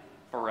him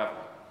forever.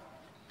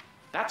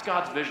 That's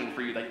God's vision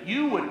for you, that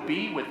you would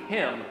be with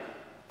him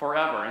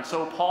forever. And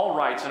so Paul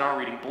writes in our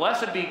reading,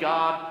 "Blessed be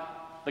God,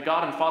 the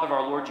God and Father of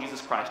our Lord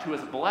Jesus Christ, who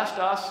has blessed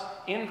us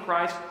in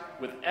Christ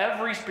with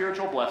every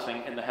spiritual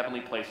blessing in the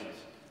heavenly places.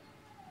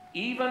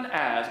 Even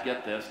as,"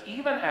 get this,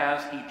 "even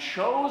as he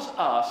chose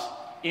us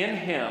in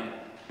him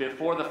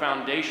before the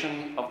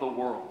foundation of the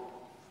world,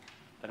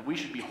 that we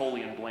should be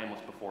holy and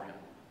blameless before him."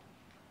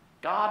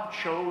 God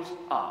chose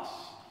us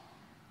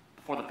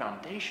before the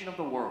foundation of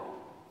the world.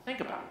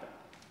 Think about that.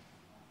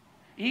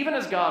 Even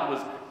as God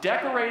was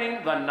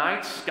decorating the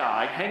night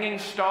sky, hanging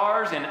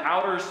stars in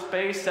outer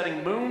space,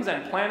 setting moons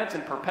and planets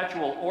in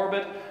perpetual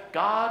orbit,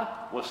 God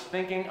was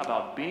thinking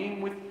about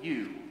being with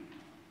you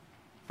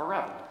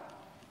forever.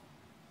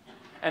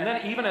 And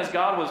then even as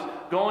God was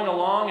going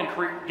along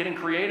and getting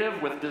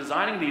creative with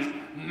designing these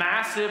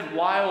massive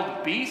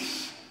wild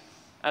beasts,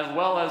 as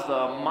well as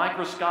the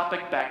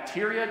microscopic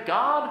bacteria,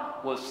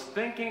 God was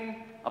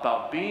thinking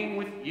about being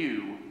with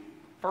you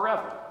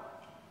forever.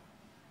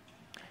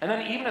 And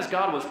then even as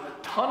God was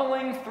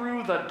tunneling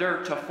through the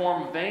dirt to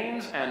form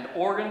veins and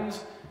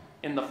organs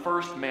in the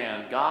first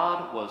man,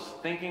 God was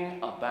thinking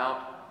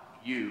about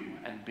you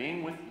and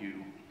being with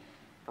you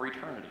for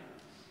eternity.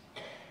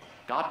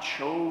 God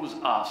chose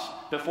us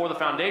before the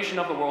foundation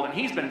of the world, and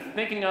he's been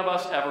thinking of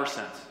us ever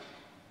since.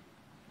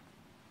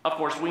 Of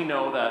course, we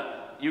know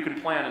that you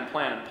can plan and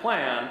plan and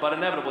plan, but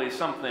inevitably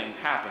something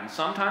happens.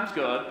 Sometimes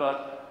good,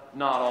 but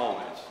not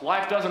always.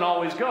 Life doesn't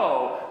always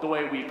go the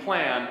way we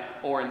plan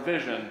or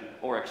envision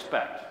or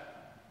expect.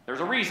 There's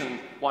a reason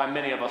why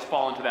many of us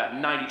fall into that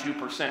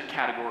 92%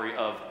 category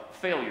of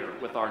failure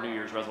with our New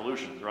Year's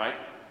resolutions, right?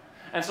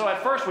 And so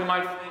at first we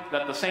might think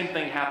that the same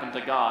thing happened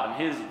to God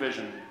and his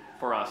vision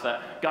for us,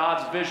 that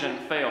God's vision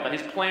failed, that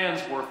his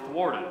plans were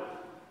thwarted.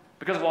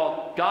 Because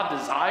while God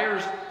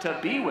desires to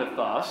be with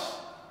us,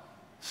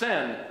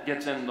 sin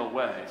gets in the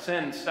way.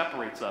 Sin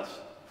separates us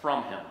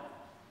from him.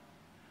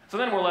 So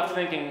then we're left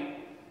thinking,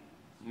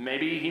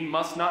 maybe he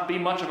must not be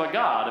much of a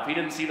God if he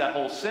didn't see that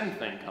whole sin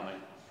thing coming.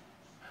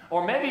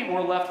 Or maybe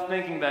we're left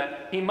thinking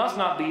that he must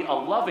not be a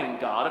loving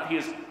God if he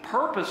is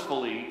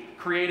purposefully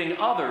creating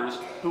others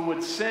who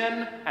would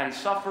sin and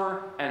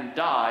suffer and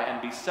die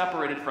and be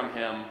separated from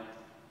him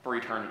for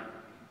eternity.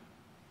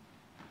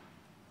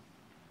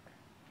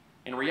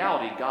 In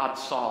reality, God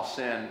saw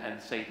sin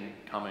and Satan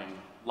coming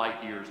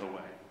light years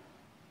away.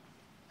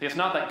 It's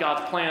not that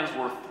God's plans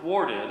were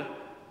thwarted,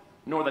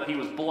 nor that he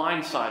was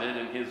blindsided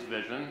in his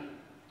vision.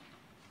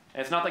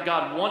 It's not that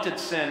God wanted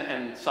sin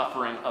and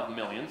suffering of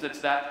millions.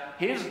 It's that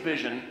his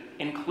vision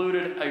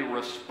included a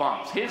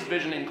response. His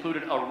vision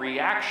included a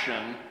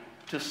reaction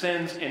to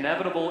sin's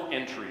inevitable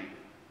entry.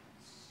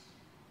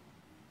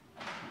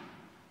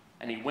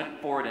 And he went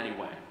for it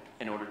anyway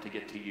in order to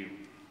get to you.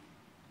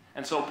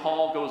 And so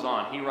Paul goes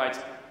on. He writes,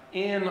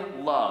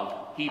 in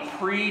love, he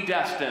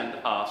predestined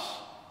us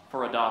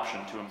for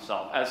adoption to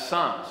himself as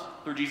sons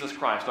through Jesus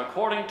Christ,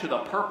 according to the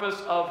purpose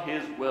of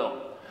his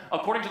will,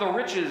 according to the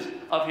riches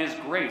of his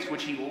grace,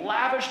 which he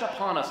lavished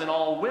upon us in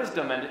all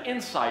wisdom and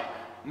insight,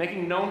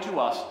 making known to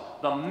us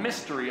the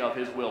mystery of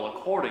his will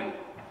according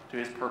to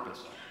his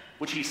purpose,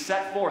 which he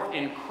set forth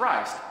in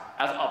Christ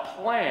as a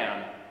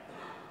plan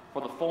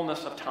for the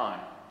fullness of time,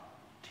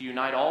 to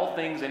unite all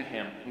things in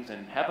him, things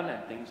in heaven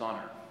and things on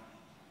earth.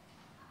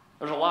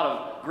 There's a lot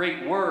of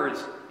great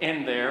words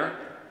in there,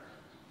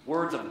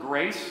 words of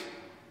grace,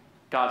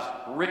 God's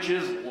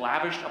riches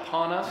lavished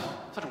upon us.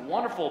 Such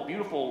wonderful,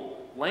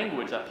 beautiful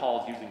language that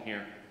Paul is using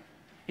here.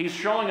 He's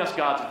showing us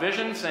God's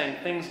vision, saying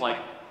things like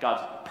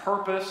God's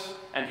purpose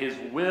and his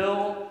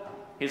will,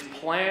 his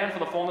plan for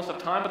the fullness of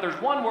time. But there's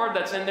one word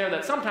that's in there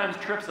that sometimes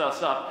trips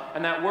us up,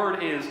 and that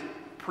word is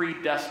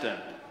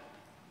predestined.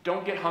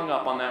 Don't get hung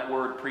up on that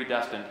word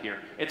predestined here.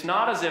 It's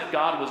not as if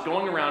God was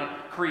going around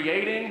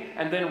creating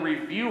and then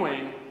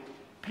reviewing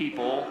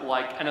people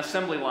like an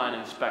assembly line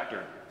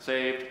inspector.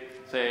 Saved,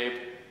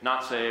 saved,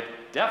 not saved,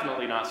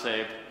 definitely not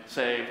saved,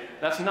 saved.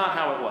 That's not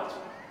how it was.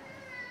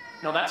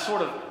 No, that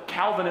sort of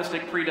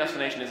Calvinistic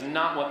predestination is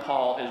not what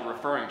Paul is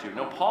referring to.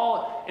 No,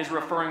 Paul is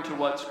referring to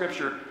what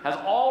Scripture has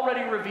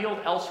already revealed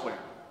elsewhere,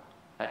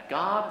 that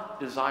God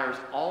desires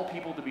all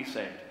people to be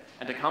saved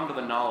and to come to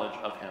the knowledge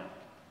of him.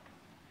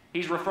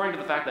 He's referring to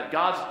the fact that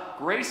God's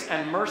grace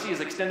and mercy is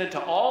extended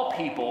to all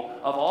people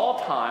of all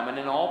time and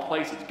in all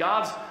places.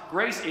 God's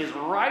grace is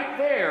right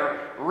there,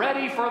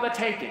 ready for the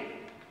taking.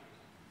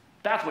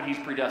 That's what he's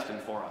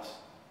predestined for us.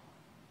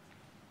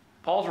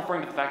 Paul's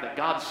referring to the fact that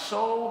God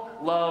so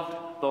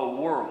loved the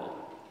world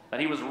that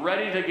he was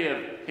ready to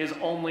give his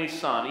only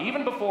son,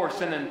 even before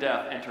sin and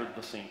death entered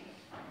the scene.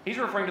 He's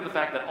referring to the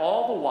fact that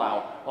all the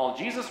while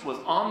Jesus was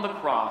on the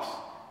cross,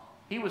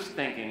 he was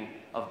thinking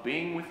of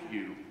being with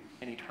you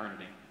in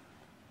eternity.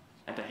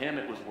 And to him,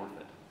 it was worth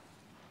it.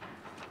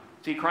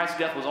 See, Christ's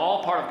death was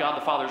all part of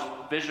God the Father's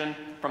vision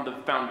from the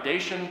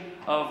foundation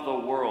of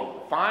the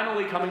world,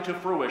 finally coming to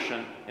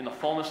fruition in the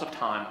fullness of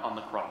time on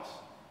the cross.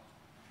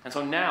 And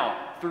so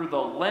now, through the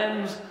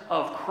lens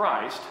of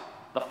Christ,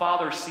 the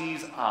Father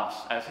sees us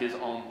as his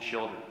own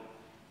children.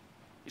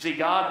 You see,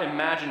 God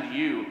imagined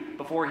you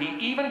before he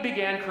even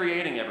began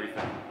creating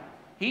everything.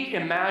 He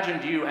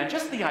imagined you, and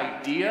just the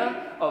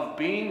idea of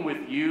being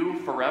with you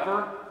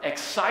forever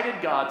excited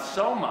God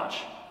so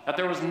much that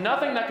there was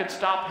nothing that could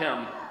stop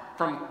him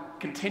from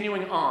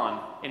continuing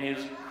on in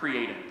his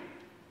creating.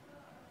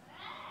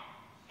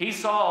 He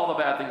saw all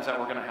the bad things that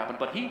were going to happen,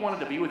 but he wanted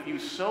to be with you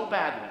so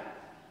badly,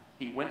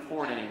 he went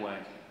for it anyway,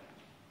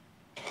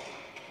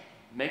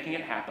 making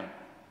it happen,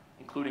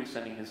 including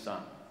sending his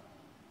son.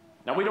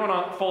 Now, we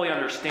don't fully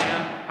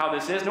understand how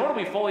this is, nor do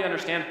we fully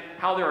understand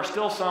how there are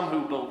still some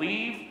who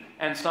believe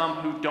and some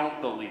who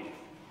don't believe.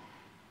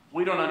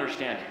 We don't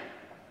understand it,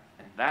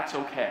 and that's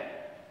okay.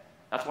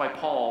 That's why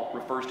Paul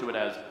refers to it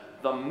as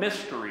the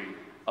mystery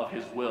of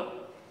his will.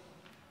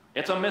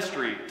 It's a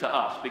mystery to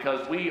us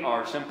because we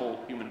are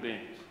simple human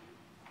beings.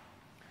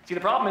 See, the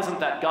problem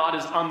isn't that God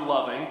is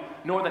unloving,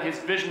 nor that his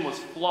vision was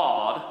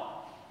flawed.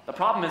 The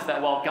problem is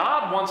that while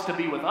God wants to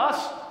be with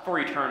us for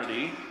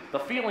eternity, the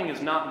feeling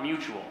is not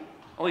mutual.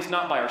 At least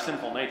not by our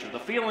sinful nature. The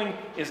feeling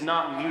is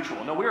not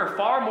mutual. No, we are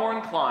far more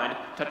inclined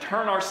to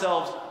turn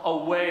ourselves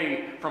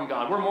away from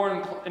God. We're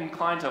more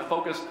inclined to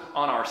focus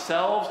on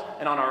ourselves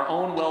and on our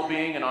own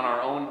well-being and on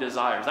our own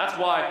desires. That's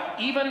why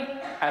even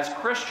as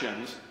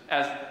Christians,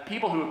 as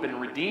people who have been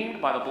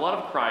redeemed by the blood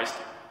of Christ,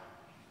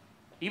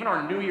 even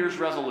our New Year's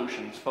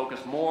resolutions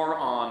focus more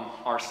on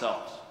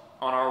ourselves,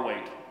 on our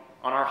weight,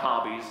 on our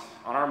hobbies,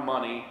 on our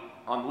money,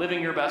 on living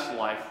your best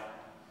life.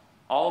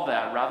 All of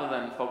that rather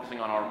than focusing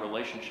on our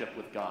relationship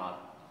with God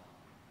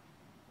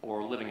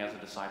or living as a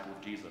disciple of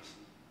Jesus.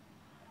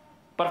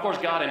 But of course,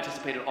 God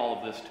anticipated all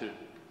of this too.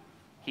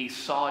 He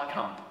saw it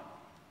coming.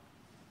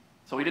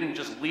 So he didn't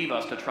just leave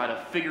us to try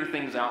to figure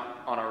things out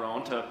on our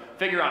own, to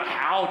figure out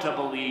how to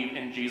believe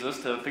in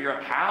Jesus, to figure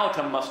out how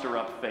to muster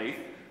up faith.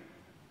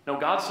 No,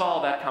 God saw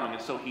all that coming,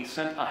 and so he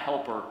sent a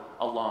helper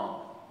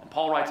along. And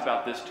Paul writes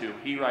about this too.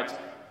 He writes,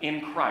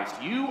 in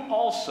Christ, you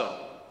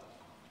also,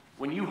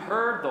 when you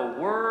heard the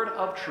word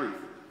of truth,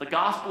 the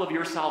gospel of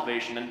your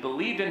salvation, and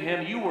believed in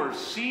him, you were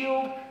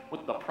sealed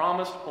with the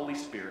promised Holy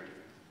Spirit,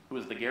 who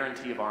is the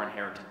guarantee of our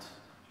inheritance.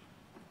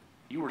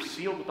 You were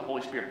sealed with the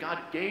Holy Spirit. God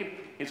gave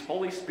his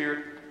Holy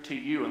Spirit to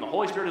you, and the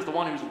Holy Spirit is the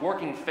one who's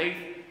working faith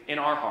in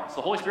our hearts.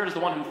 The Holy Spirit is the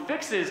one who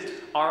fixes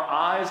our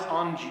eyes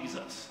on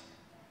Jesus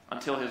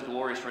until his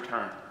glorious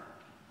return.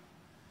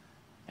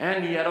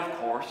 And yet, of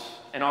course,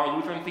 in our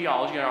Lutheran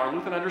theology and our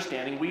Lutheran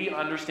understanding, we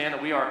understand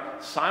that we are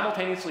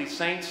simultaneously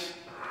saints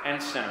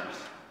and sinners.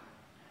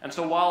 And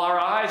so while our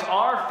eyes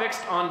are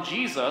fixed on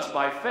Jesus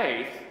by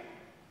faith,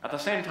 at the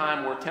same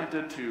time we're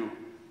tempted to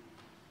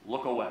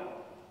look away.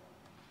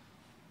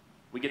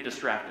 We get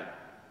distracted.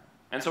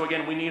 And so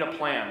again, we need a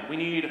plan. We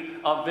need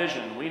a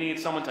vision. We need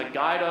someone to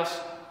guide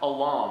us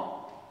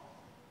along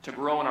to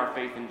grow in our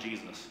faith in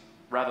Jesus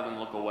rather than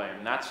look away.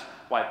 And that's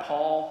why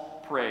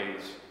Paul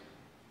prays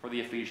for the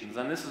Ephesians.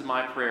 And this is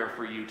my prayer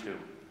for you too.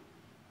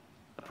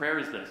 The prayer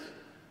is this,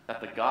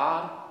 that the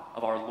God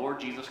of our Lord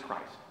Jesus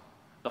Christ,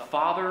 the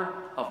Father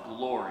of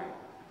glory,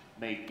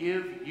 may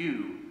give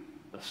you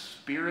the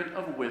spirit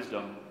of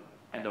wisdom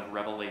and of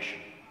revelation.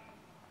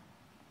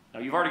 Now,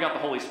 you've already got the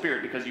Holy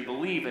Spirit because you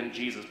believe in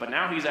Jesus, but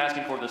now he's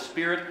asking for the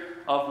spirit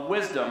of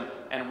wisdom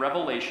and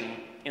revelation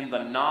in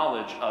the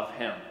knowledge of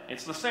him.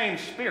 It's the same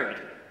spirit,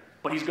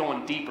 but he's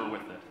going deeper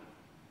with it.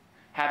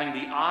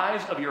 Having the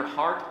eyes of your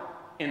heart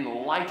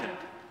enlightened.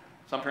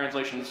 Some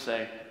translations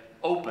say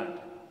opened.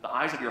 The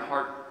eyes of your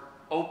heart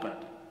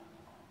opened.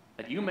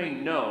 That you may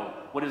know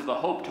what is the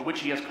hope to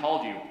which he has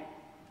called you.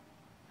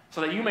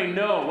 So that you may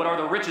know what are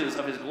the riches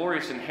of his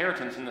glorious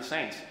inheritance in the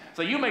saints.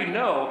 So that you may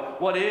know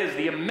what is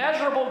the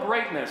immeasurable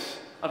greatness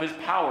of his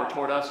power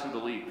toward us who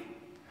believe.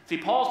 See,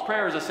 Paul's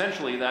prayer is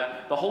essentially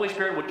that the Holy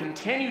Spirit would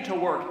continue to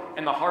work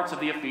in the hearts of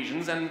the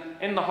Ephesians and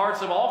in the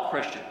hearts of all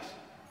Christians.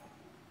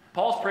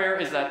 Paul's prayer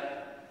is that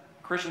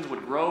Christians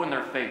would grow in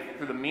their faith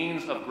through the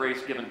means of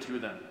grace given to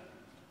them.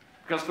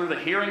 Because through the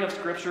hearing of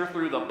Scripture,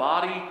 through the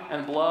body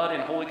and blood in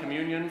Holy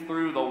Communion,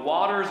 through the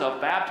waters of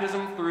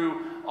baptism,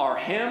 through our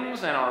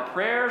hymns and our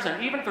prayers,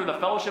 and even through the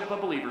fellowship of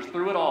believers,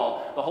 through it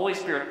all, the Holy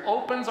Spirit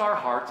opens our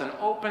hearts and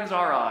opens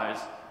our eyes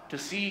to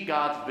see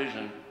God's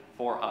vision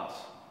for us,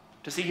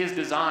 to see his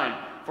design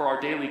for our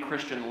daily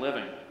Christian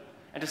living,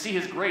 and to see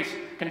his grace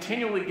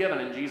continually given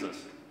in Jesus.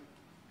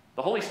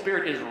 The Holy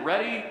Spirit is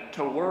ready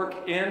to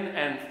work in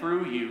and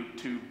through you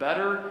to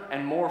better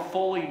and more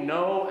fully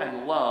know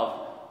and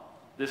love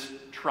this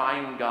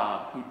triune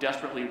God who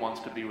desperately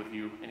wants to be with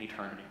you in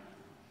eternity.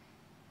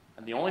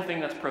 And the only thing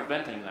that's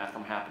preventing that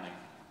from happening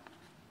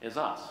is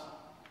us.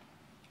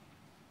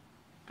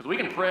 Because we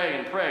can pray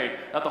and pray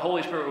that the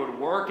Holy Spirit would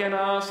work in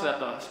us, that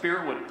the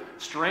Spirit would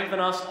strengthen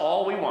us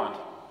all we want.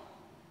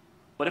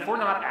 But if we're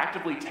not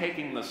actively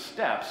taking the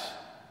steps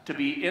to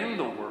be in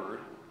the Word,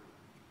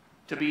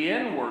 to be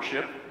in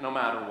worship no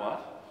matter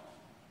what,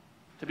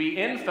 to be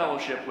in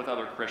fellowship with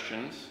other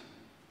Christians,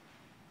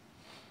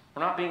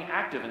 we're not being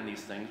active in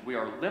these things. We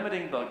are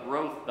limiting the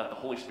growth that the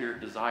Holy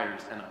Spirit desires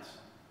in us.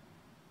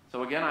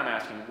 So again, I'm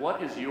asking,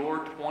 what is your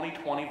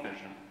 2020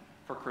 vision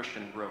for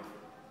Christian growth?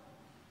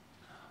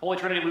 Holy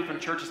Trinity Lutheran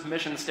Church's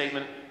mission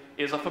statement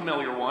is a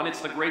familiar one. It's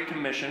the Great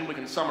Commission. We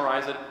can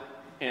summarize it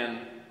in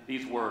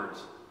these words: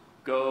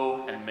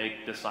 go and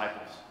make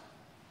disciples.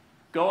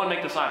 Go and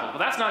make disciples. But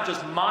that's not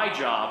just my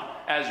job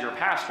as your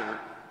pastor.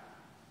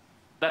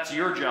 That's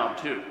your job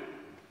too.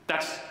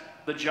 That's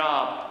the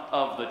job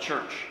of the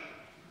church.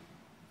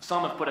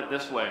 Some have put it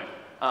this way.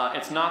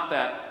 It's not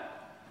that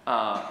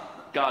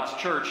God's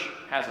church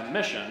has a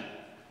mission.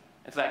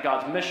 It's that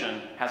God's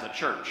mission has a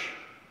church.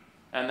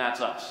 And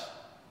that's us.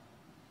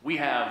 We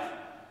have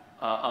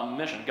a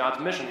mission. God's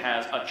mission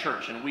has a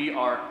church, and we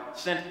are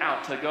sent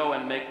out to go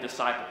and make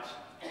disciples.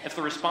 It's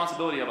the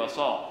responsibility of us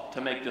all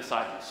to make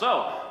disciples.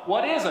 So,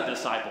 what is a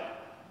disciple?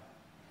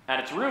 At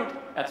its root,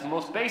 at its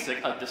most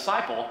basic, a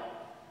disciple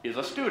is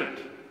a student.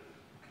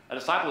 A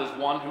disciple is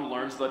one who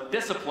learns the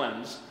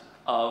disciplines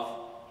of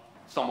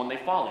someone they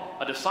follow.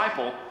 A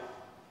disciple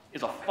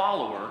is a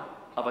follower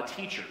of a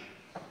teacher.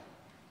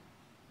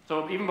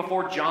 So even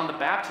before John the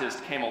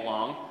Baptist came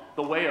along,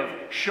 the way of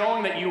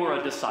showing that you were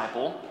a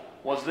disciple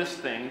was this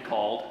thing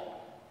called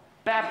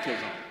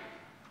baptism.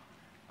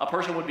 A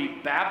person would be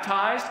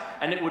baptized,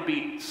 and it would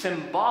be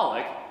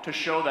symbolic to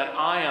show that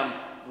I am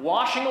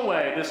washing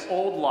away this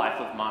old life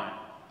of mine.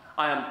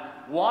 I am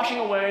washing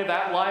away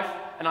that life,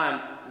 and I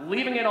am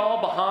leaving it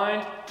all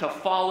behind to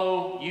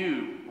follow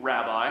you,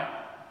 Rabbi.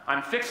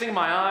 I'm fixing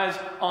my eyes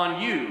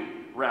on you,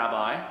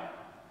 Rabbi.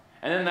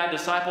 And then that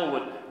disciple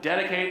would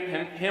dedicate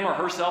him or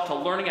herself to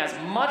learning as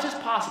much as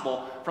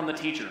possible from the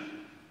teacher.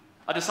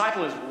 A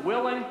disciple is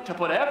willing to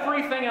put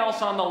everything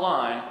else on the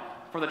line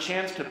for the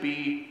chance to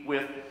be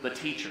with the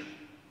teacher.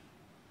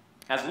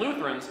 As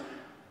Lutherans,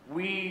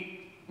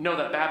 we know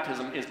that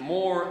baptism is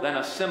more than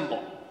a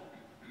symbol.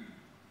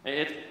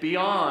 It's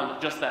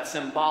beyond just that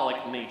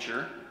symbolic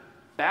nature.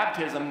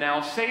 Baptism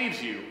now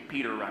saves you,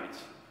 Peter writes.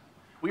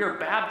 We are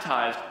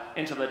baptized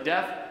into the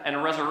death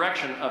and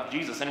resurrection of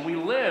Jesus, and we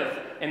live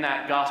in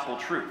that gospel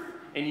truth.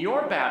 In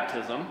your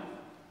baptism,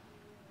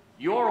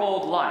 your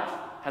old life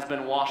has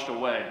been washed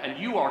away, and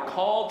you are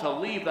called to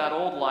leave that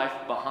old life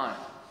behind.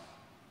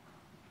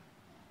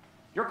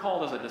 You're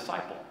called as a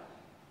disciple.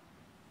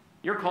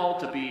 You're called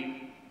to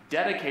be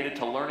dedicated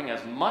to learning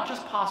as much as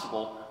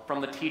possible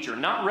from the teacher,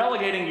 not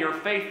relegating your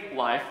faith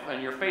life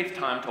and your faith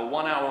time to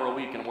 1 hour a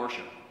week in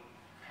worship.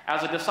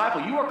 As a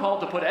disciple, you are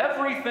called to put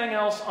everything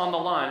else on the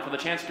line for the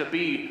chance to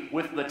be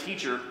with the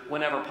teacher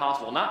whenever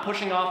possible, not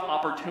pushing off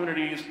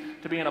opportunities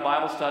to be in a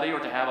Bible study or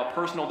to have a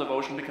personal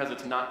devotion because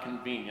it's not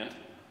convenient.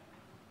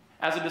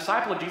 As a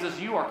disciple of Jesus,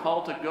 you are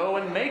called to go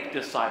and make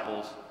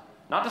disciples,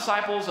 not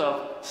disciples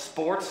of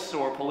sports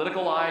or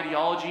political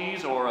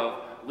ideologies or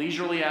of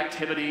leisurely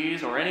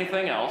activities or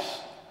anything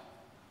else.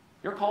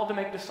 You're called to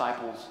make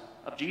disciples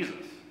of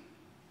Jesus.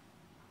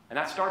 And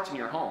that starts in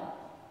your home,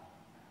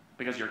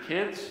 because your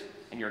kids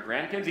and your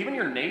grandkids, even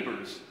your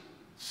neighbors,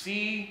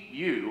 see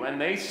you, and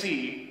they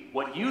see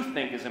what you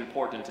think is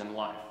important in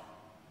life.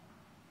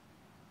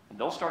 And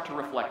they'll start to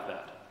reflect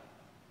that.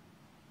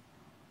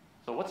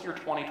 So what's your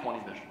 2020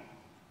 vision?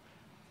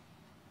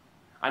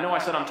 I know I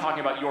said I'm talking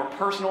about your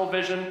personal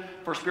vision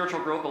for spiritual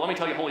growth, but let me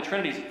tell you Holy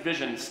Trinity's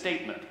vision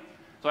statement.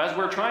 So as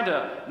we're trying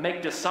to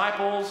make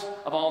disciples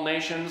of all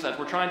nations, as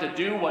we're trying to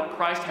do what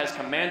Christ has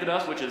commanded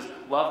us, which is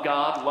love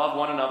God, love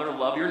one another,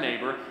 love your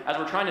neighbor, as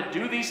we're trying to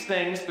do these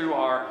things through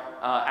our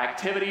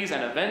activities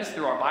and events,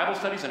 through our Bible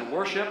studies and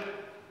worship,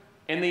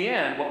 in the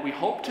end, what we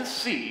hope to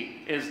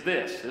see is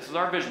this. This is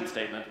our vision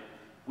statement.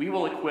 We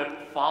will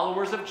equip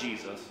followers of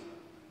Jesus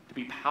to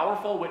be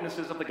powerful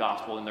witnesses of the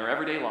gospel in their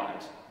everyday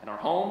lives, in our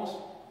homes,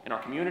 in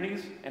our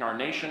communities, in our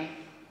nation,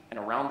 and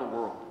around the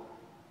world.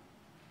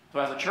 So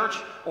as a church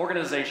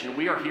organization,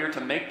 we are here to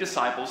make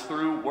disciples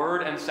through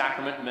word and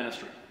sacrament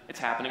ministry. It's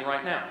happening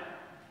right now.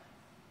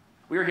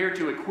 We are here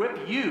to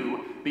equip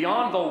you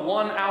beyond the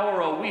 1 hour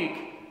a week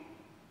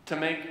to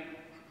make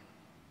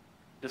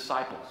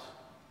disciples,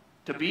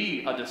 to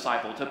be a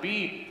disciple, to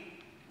be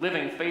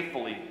living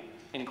faithfully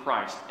in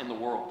Christ in the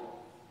world.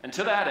 And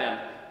to that end,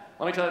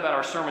 let me tell you about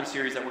our sermon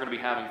series that we're going to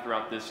be having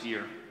throughout this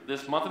year.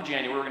 This month of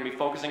January, we're going to be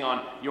focusing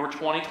on your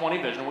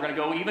 2020 vision. We're going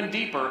to go even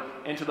deeper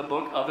into the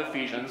book of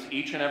Ephesians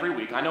each and every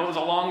week. I know it was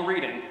a long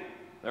reading.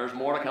 There's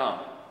more to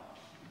come.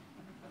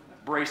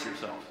 Brace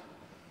yourselves.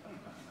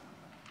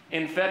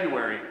 In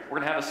February, we're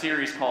going to have a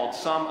series called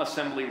Some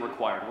Assembly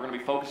Required. We're going to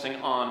be focusing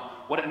on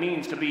what it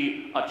means to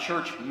be a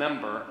church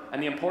member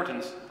and the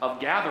importance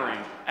of gathering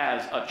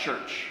as a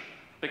church,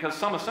 because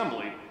some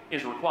assembly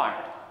is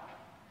required.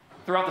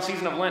 Throughout the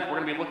season of Lent, we're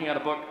going to be looking at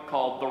a book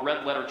called The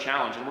Red Letter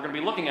Challenge, and we're going to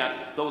be looking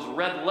at those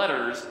red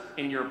letters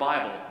in your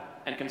Bible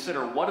and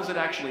consider what does it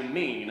actually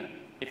mean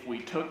if we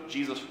took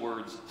Jesus'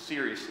 words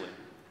seriously.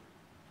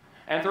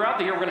 And throughout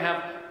the year, we're going to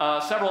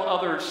have several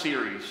other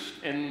series.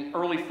 In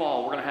early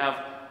fall, we're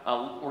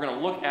going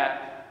to look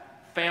at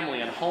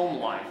family and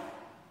home life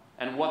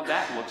and what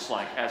that looks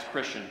like as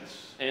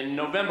Christians. In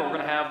November, we're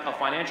going to have a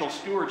financial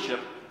stewardship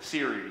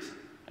series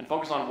and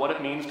focus on what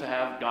it means to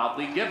have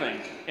godly giving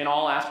in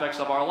all aspects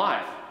of our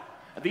life.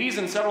 These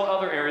and several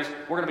other areas,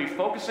 we're going to be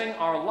focusing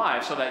our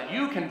lives so that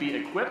you can be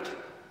equipped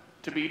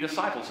to be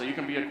disciples, so you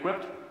can be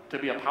equipped to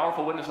be a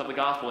powerful witness of the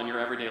gospel in your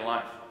everyday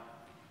life.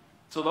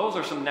 So those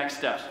are some next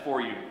steps for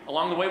you.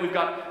 Along the way, we've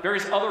got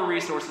various other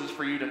resources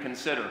for you to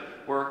consider.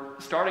 We're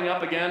starting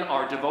up again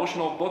our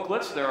devotional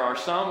booklets. There are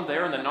some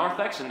there in the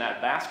narthex in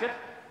that basket.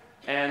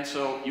 And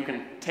so you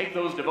can take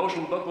those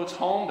devotion booklets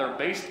home. They're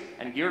based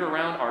and geared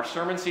around our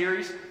sermon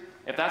series.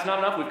 If that's not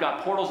enough, we've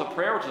got Portals of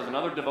Prayer, which is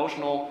another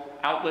devotional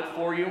outlet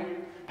for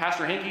you.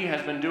 Pastor Hinkie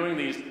has been doing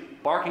these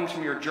barkings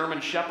from your German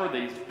Shepherd,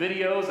 these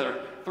videos that are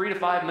 3 to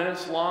 5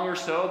 minutes long or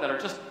so that are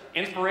just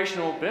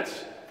inspirational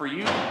bits for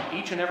you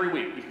each and every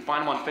week. You can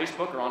find them on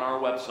Facebook or on our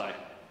website.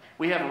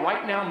 We have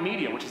Right Now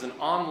Media, which is an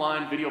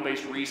online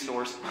video-based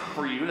resource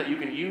for you that you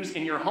can use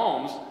in your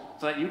homes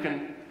so that you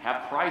can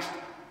have Christ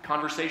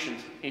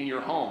conversations in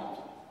your homes.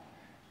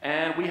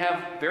 And we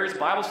have various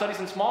Bible studies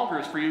and small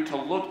groups for you to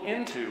look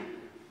into.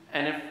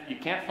 And if you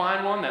can't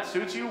find one that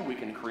suits you, we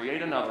can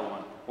create another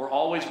one. We're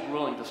always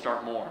willing to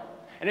start more.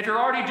 And if you're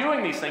already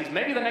doing these things,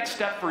 maybe the next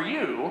step for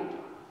you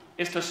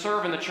is to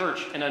serve in the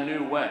church in a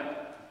new way.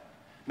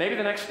 Maybe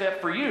the next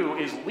step for you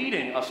is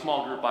leading a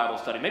small group Bible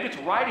study. Maybe it's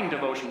writing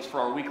devotions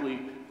for our weekly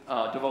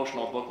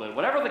devotional booklet.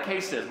 Whatever the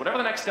case is, whatever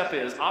the next step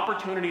is,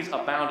 opportunities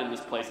abound in this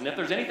place. And if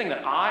there's anything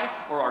that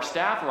I or our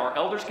staff or our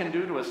elders can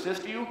do to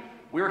assist you,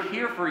 we're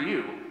here for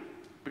you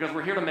because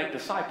we're here to make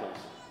disciples.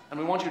 And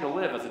we want you to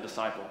live as a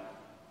disciple.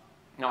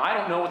 Now, I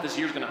don't know what this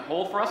year's going to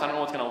hold for us. I don't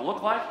know what it's going to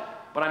look like.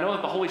 But I know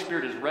that the Holy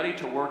Spirit is ready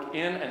to work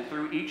in and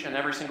through each and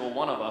every single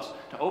one of us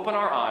to open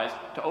our eyes,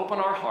 to open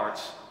our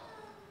hearts,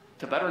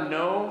 to better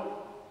know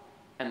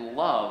and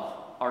love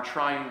our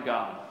triune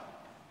God.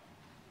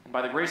 And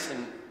by the grace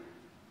and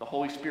the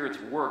Holy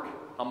Spirit's work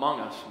among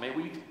us, may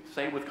we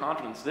say with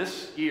confidence,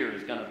 this year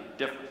is going to be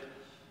different.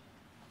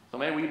 So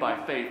may we,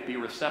 by faith, be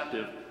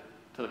receptive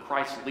to the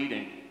Christ's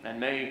leading, and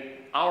may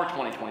our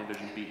 2020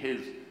 vision be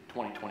His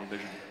 2020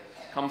 vision.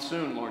 Come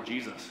soon, Lord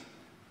Jesus.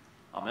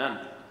 Amen.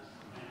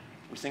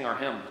 We sing our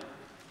hymn.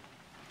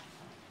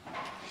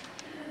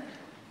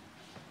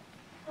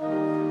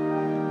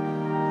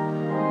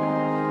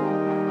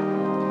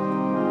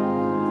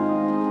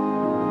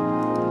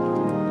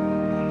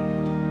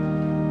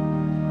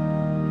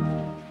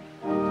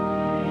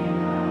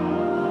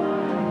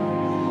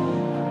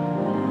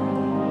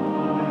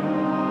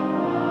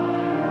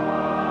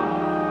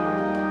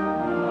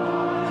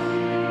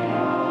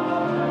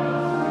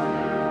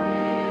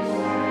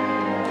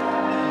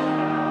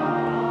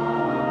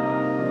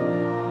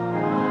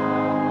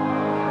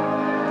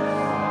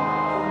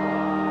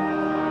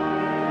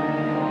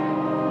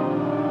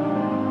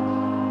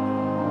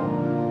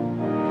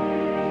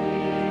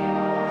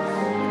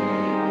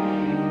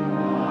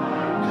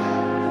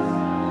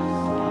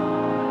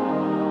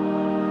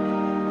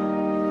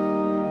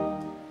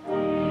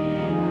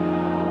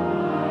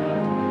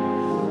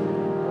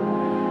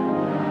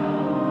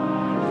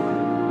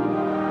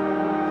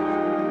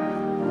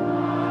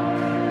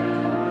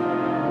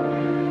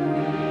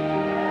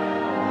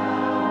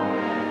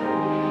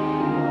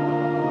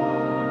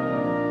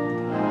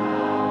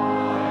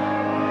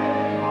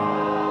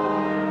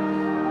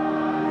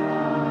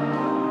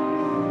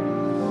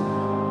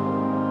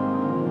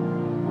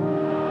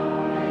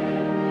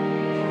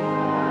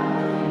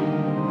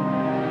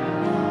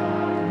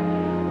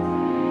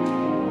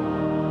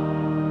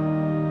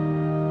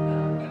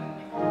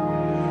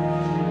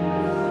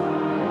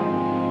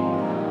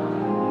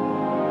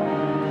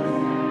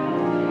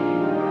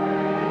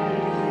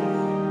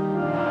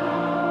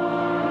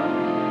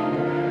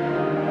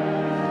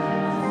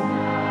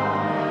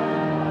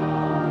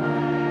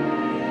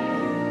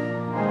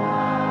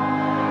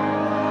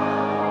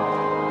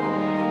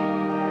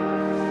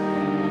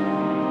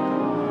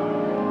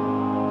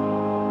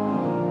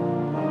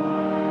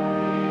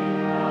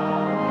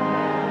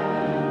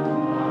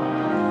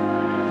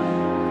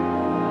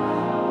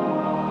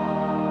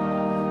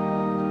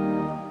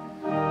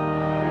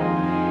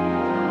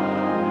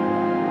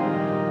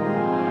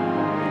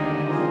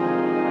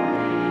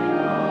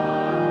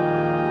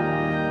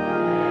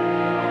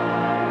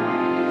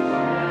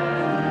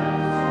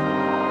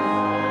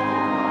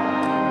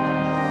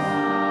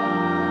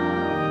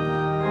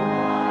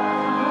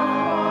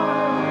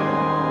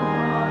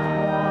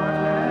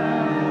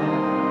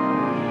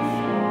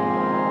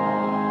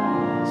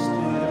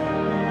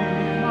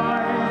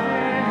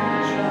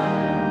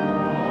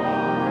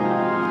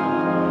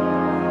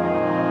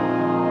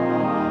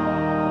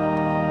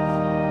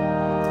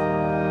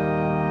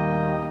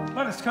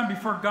 Come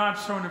before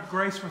God's throne of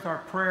grace with our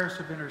prayers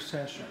of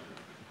intercession.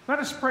 Let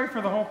us pray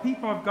for the whole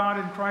people of God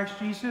in Christ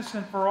Jesus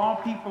and for all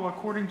people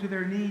according to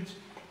their needs,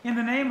 in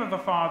the name of the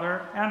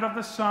Father, and of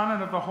the Son,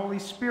 and of the Holy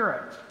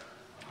Spirit.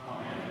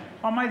 Amen.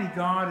 Almighty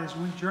God, as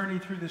we journey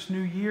through this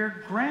new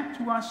year, grant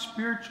to us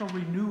spiritual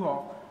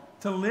renewal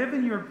to live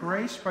in your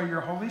grace by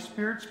your Holy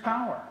Spirit's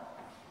power.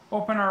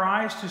 Open our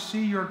eyes to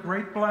see your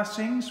great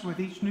blessings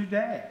with each new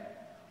day.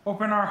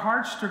 Open our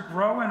hearts to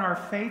grow in our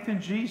faith in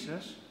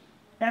Jesus.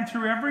 And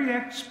through every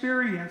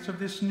experience of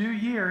this new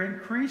year,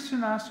 increase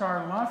in us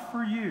our love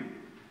for you,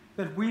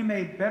 that we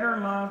may better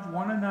love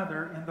one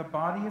another in the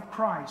body of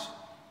Christ,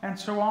 and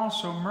so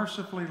also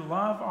mercifully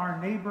love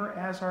our neighbor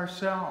as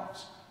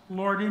ourselves.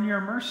 Lord, in your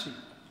mercy.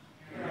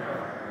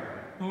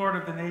 Lord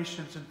of the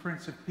nations and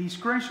Prince of Peace,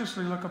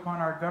 graciously look upon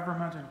our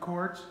government and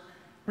courts.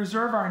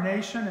 Preserve our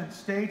nation and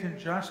state in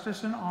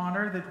justice and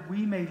honor, that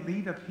we may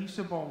lead a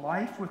peaceable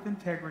life with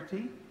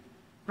integrity.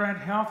 Grant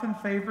health and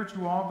favor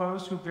to all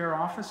those who bear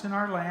office in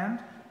our land,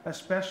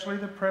 especially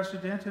the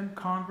President and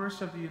Congress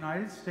of the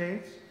United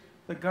States,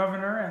 the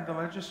Governor and the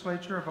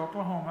Legislature of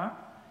Oklahoma,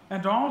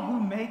 and all who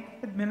make,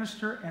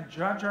 administer, and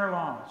judge our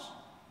laws.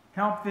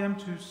 Help them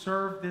to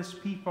serve this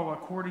people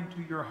according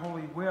to your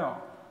holy will.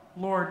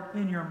 Lord,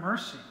 in your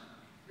mercy.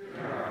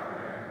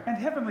 And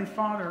Heavenly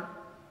Father,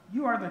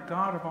 you are the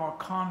God of all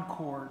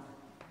concord.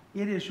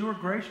 It is your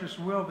gracious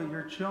will that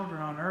your children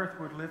on earth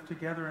would live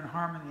together in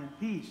harmony and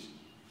peace.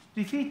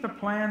 Defeat the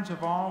plans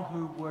of all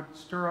who would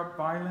stir up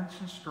violence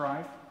and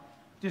strife.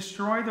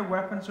 Destroy the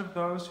weapons of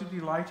those who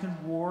delight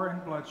in war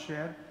and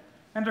bloodshed.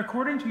 And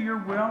according to your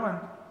will, and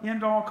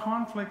end all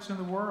conflicts in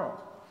the world.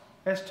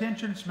 As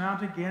tensions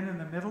mount again in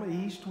the Middle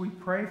East, we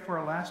pray for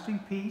a lasting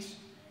peace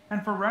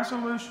and for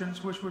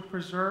resolutions which would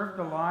preserve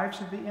the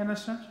lives of the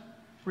innocent,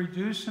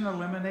 reduce and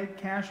eliminate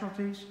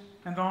casualties,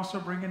 and also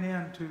bring an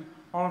end to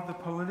all of the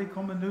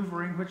political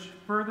maneuvering which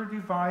further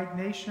divide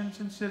nations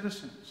and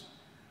citizens.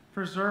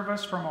 Preserve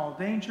us from all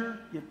danger,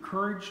 give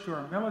courage to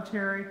our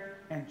military,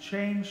 and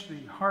change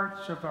the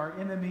hearts of our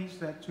enemies,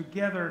 that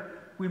together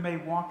we may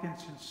walk in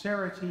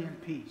sincerity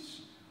and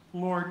peace.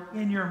 Lord,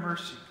 in your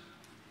mercy.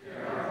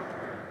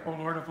 O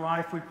Lord of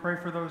life, we pray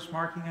for those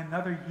marking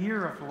another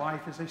year of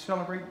life as they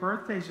celebrate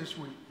birthdays this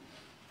week.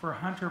 For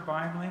Hunter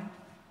Beimling,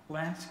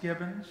 Lance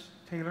Gibbons,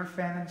 Taylor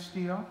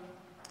Fannensteel,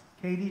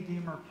 Katie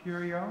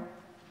DiMercurio,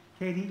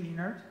 Katie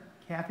Enert,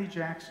 Kathy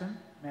Jackson,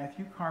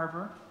 Matthew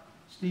Carver,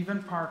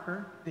 Stephen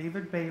Parker,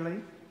 David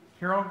Bailey,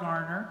 Carol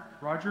Garner,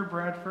 Roger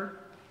Bradford,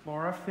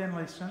 Laura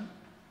Finlayson,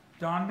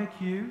 Don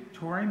McHugh,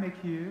 Tori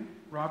McHugh,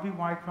 Robbie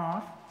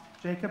Wyckoff,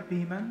 Jacob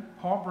Beeman,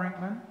 Paul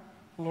Brinkman,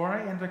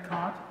 Laura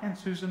Endicott, and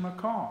Susan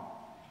McCall.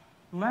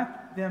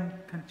 Let them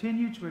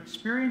continue to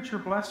experience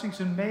your blessings,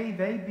 and may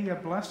they be a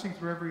blessing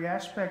through every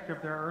aspect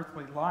of their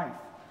earthly life.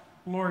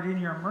 Lord, in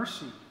your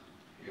mercy.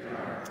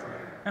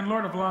 And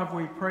Lord of love,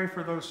 we pray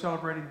for those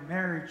celebrating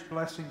marriage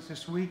blessings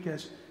this week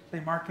as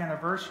they mark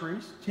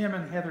anniversaries. Tim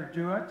and Heather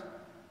Dewitt,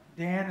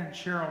 Dan and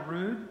Cheryl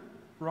Rude,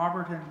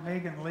 Robert and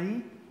Megan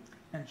Lee,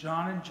 and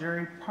John and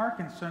Jerry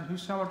Parkinson, who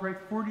celebrate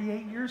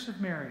 48 years of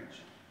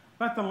marriage.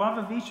 Let the love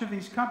of each of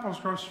these couples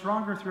grow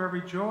stronger through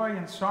every joy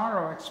and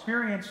sorrow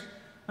experienced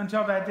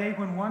until that day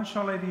when one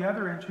shall lay the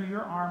other into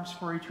your arms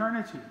for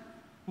eternity.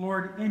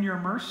 Lord, in your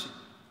mercy.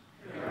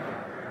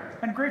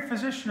 And great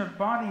physician of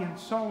body and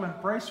soul,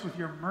 embrace with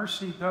your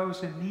mercy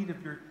those in need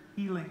of your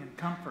healing and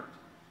comfort.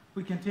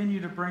 We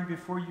continue to bring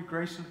before you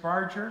Grayson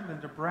Barger,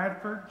 Linda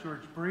Bradford,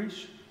 George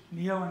Breach,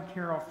 Neil and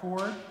Carol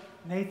Ford,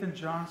 Nathan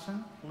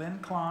Johnson, Lynn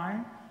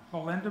Klein,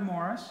 Melinda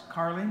Morris,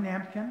 Carly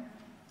Nampkin,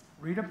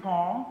 Rita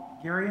Paul,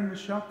 Gary and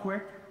Michelle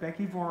Quick,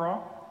 Becky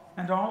Vorel,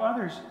 and all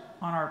others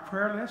on our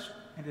prayer list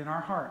and in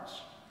our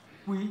hearts.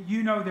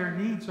 You know their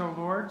needs, O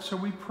Lord, so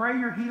we pray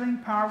your healing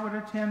power would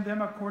attend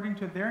them according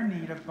to their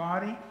need of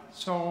body,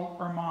 soul,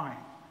 or mind.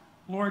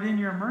 Lord, in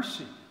your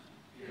mercy.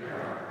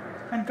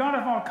 And God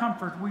of all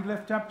comfort, we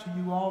lift up to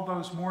you all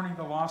those mourning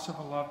the loss of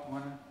a loved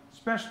one,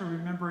 especially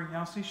remembering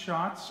Elsie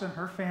Schatz and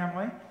her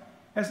family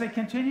as they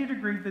continue to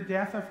grieve the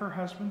death of her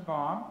husband,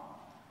 Bob.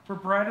 For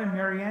Brad and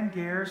Marianne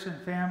Gares and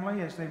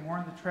family as they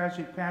mourn the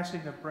tragic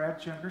passing of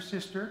Brad's younger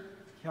sister,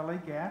 Kelly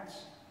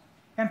Gatz.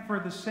 And for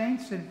the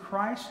saints in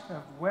Christ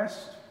of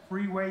West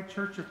Freeway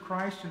Church of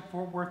Christ in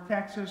Fort Worth,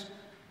 Texas,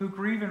 who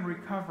grieve and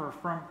recover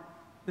from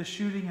the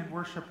shooting and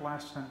worship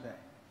last Sunday.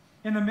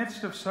 In the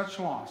midst of such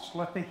loss,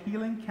 let the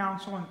healing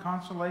counsel and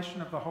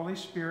consolation of the Holy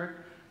Spirit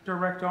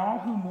direct all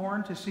who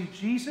mourn to see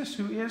Jesus,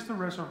 who is the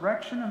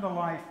resurrection and the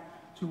life,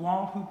 to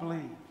all who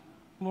believe.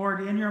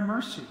 Lord, in your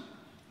mercy.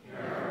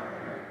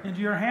 Into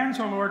your hands,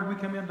 O Lord, we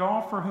commend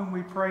all for whom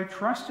we pray,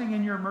 trusting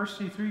in your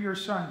mercy through your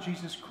Son,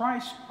 Jesus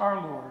Christ, our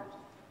Lord.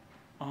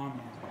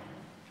 Amen.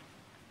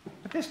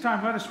 At this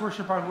time, let us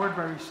worship our Lord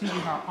by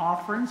receiving our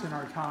offerings and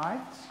our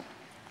tithes.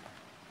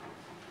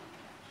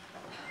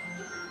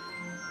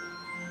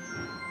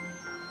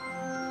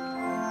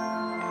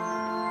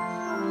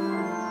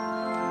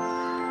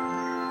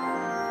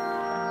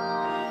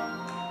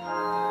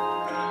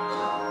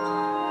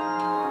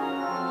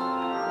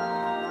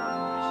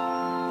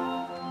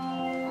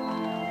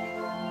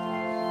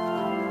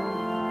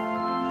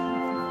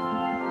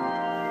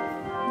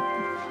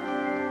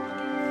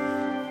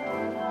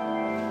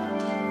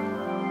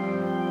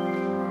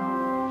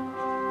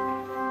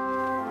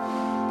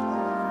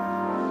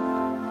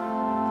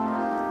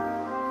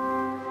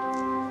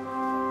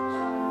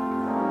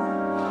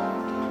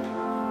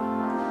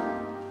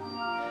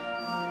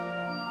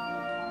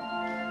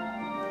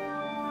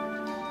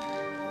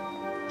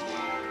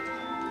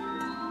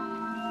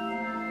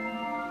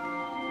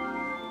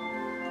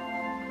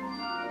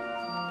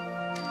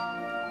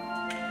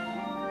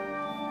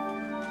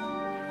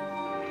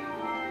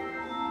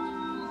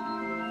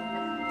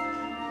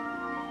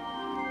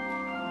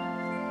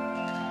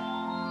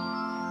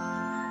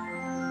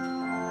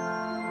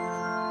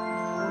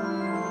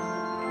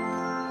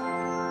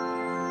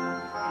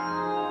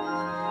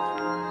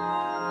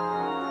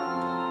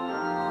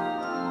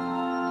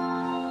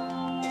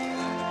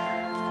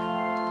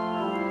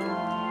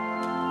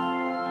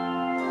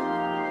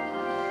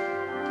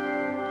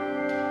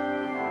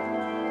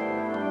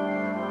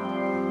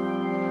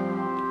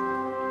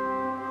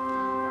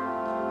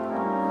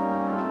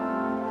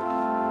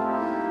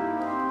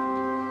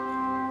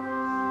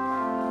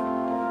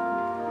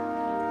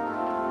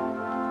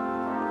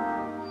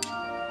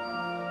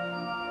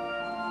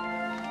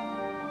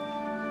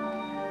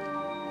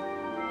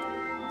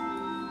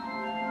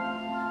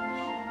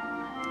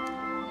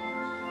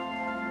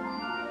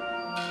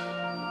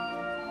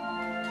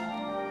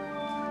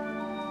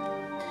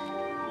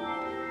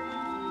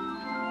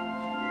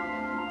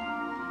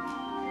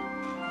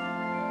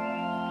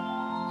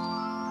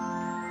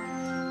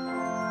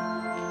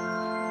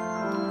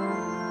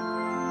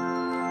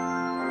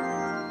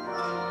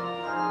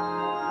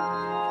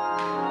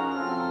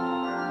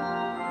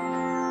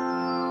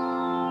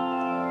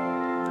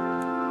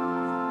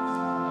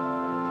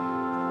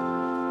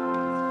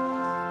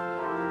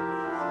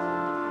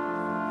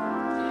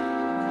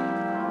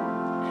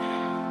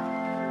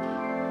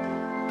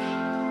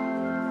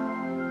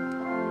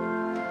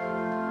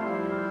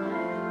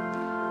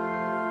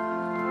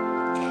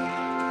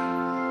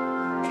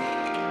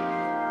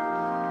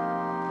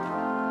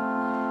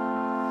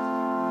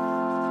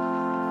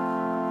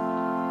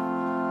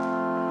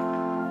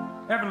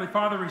 Heavenly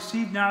Father,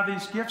 receive now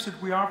these gifts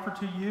that we offer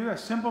to you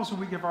as symbols that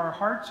we give our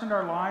hearts and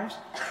our lives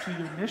to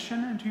your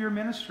mission and to your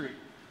ministry.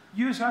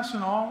 Use us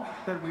in all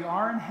that we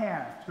are and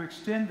have to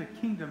extend the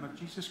kingdom of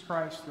Jesus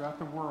Christ throughout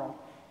the world.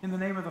 In the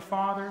name of the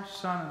Father,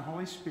 Son, and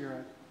Holy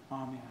Spirit.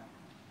 Amen.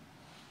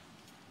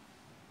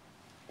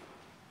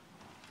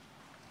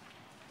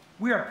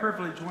 We are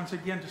privileged once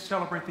again to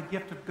celebrate the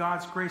gift of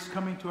God's grace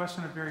coming to us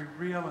in a very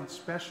real and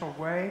special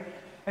way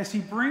as he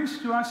brings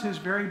to us his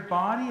very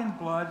body and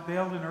blood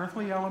veiled in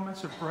earthly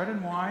elements of bread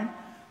and wine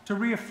to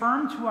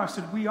reaffirm to us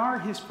that we are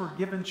his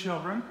forgiven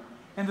children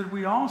and that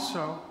we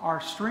also are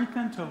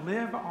strengthened to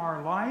live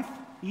our life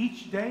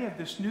each day of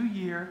this new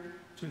year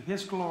to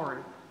his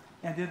glory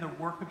and in the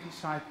work of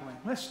discipling.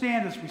 Let's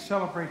stand as we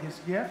celebrate his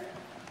gift.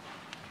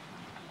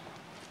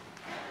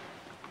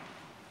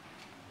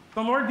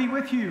 The Lord be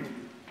with you.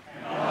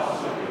 And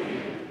also with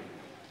you.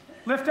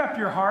 Lift up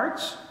your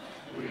hearts.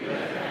 We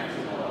lift them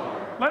to the Lord.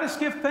 Let us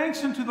give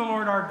thanks unto the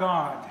Lord our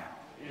God.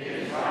 It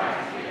is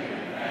right to give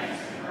him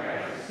thanks and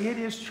praise. It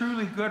is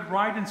truly good,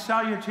 right, and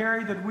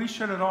salutary that we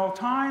should at all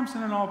times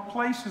and in all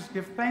places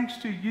give thanks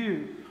to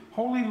you,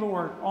 Holy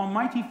Lord,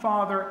 Almighty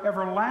Father,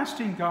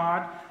 everlasting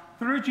God,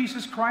 through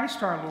Jesus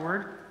Christ our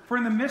Lord. For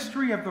in the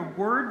mystery of the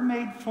Word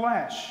made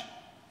flesh,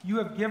 you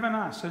have given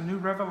us a new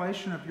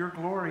revelation of your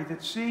glory,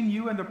 that seeing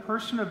you in the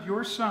person of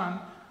your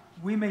Son,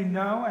 we may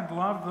know and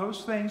love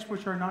those things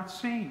which are not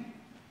seen.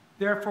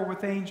 Therefore,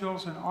 with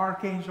angels and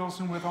archangels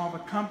and with all the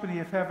company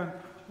of heaven,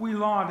 we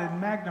laud and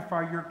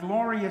magnify your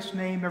glorious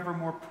name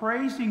evermore,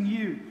 praising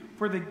you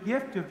for the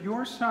gift of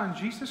your Son,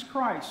 Jesus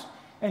Christ,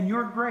 and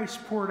your grace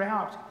poured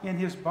out in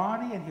his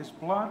body and his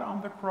blood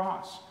on the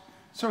cross.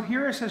 So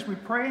hear us as we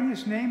pray in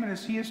his name and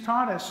as he has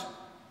taught us.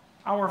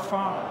 Our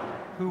Father,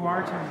 who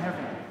art in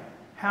heaven,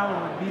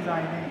 hallowed be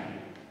thy name.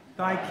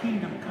 Thy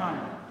kingdom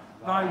come,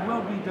 thy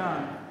will be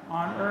done,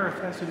 on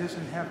earth as it is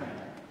in heaven.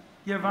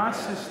 Give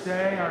us this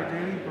day our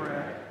daily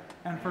bread,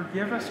 and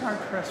forgive us our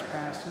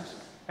trespasses,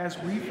 as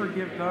we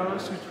forgive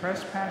those who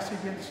trespass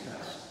against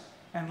us.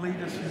 And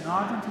lead us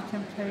not into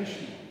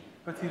temptation,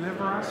 but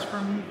deliver us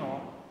from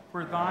evil.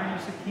 For thine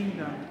is the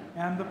kingdom,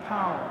 and the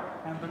power,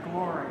 and the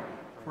glory,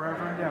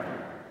 forever and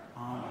ever.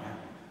 Amen.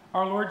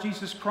 Our Lord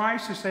Jesus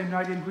Christ, the same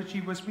night in which he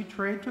was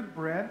betrayed, took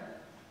bread,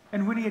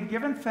 and when he had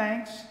given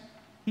thanks,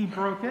 he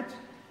broke it,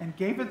 and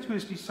gave it to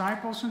his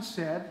disciples, and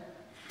said,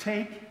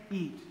 "Take,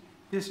 eat.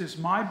 This is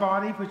my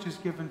body, which is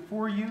given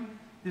for you.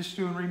 This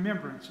do in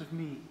remembrance of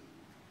me."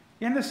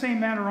 In the same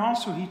manner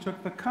also he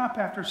took the cup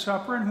after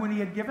supper, and when he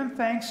had given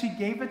thanks, he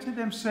gave it to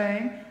them,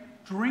 saying,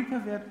 "Drink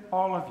of it,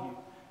 all of you.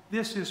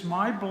 This is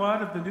my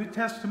blood of the New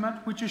Testament,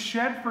 which is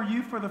shed for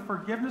you for the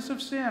forgiveness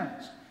of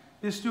sins.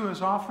 This do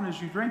as often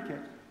as you drink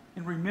it,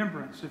 in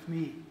remembrance of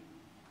me."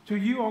 To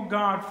you, O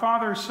God,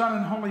 Father, Son,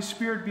 and Holy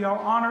Spirit, be all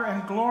honor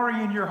and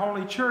glory in your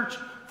holy church,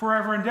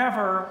 forever and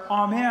ever.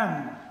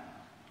 Amen.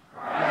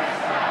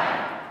 Christ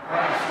died,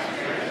 Christ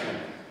is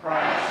risen,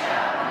 Christ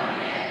shall come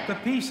again. The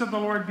peace of the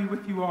Lord be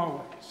with you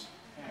always.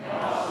 And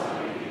also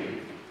with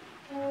you.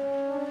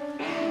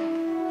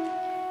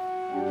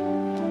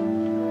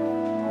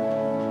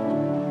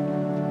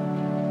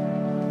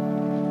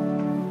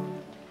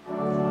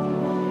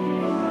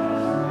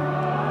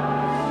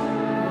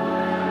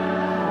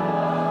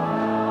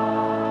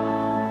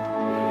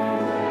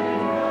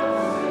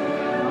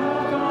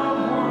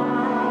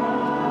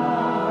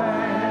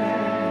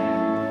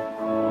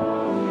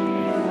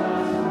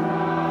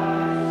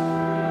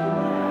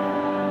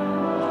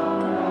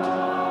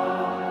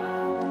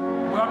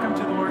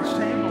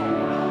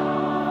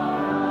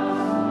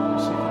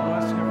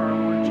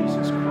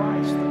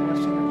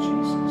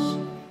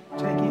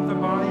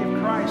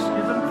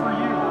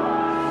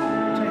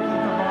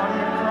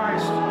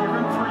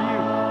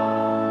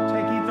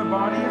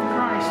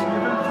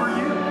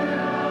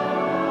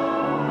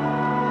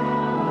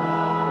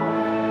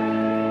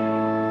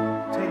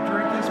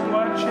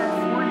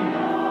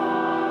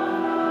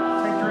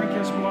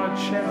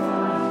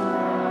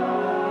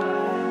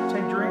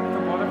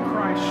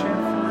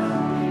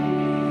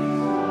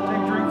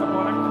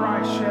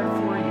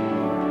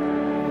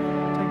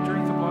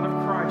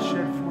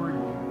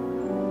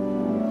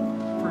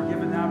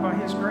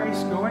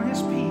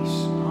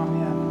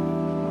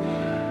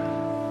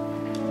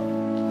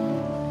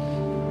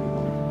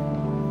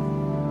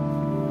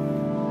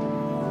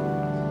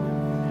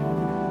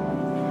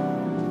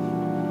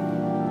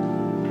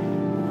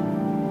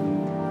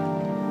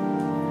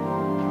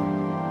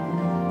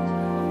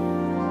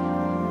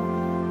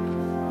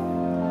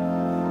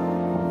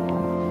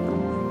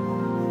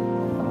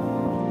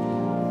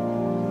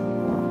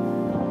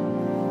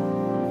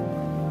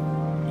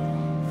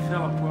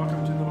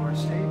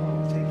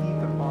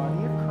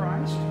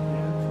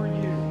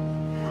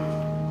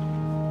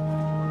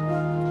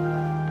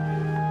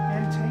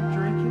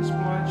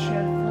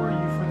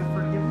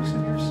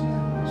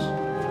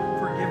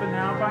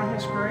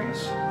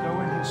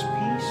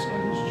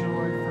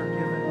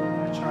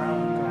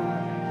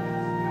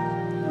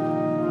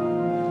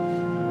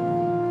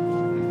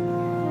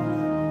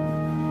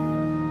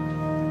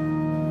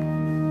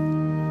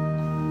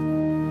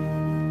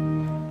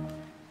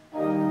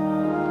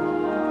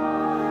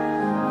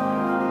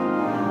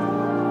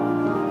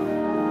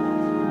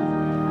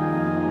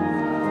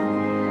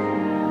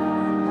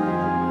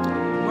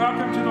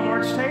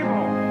 Lord's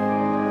table.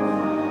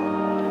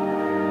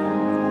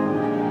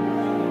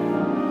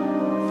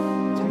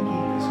 Take,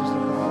 eat, this is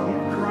the body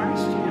of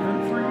Christ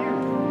given for you.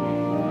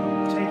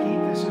 Take,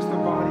 eat, this is the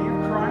body of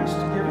Christ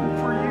given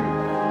for you.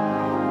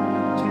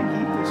 Take,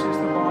 eat, this is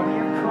the body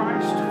of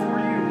Christ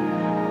for you.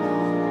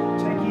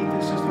 Take, eat,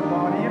 this is the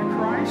body of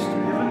Christ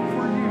given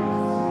for you.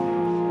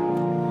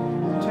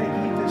 Take,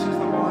 eat, this is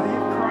the body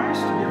of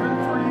Christ given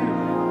for you.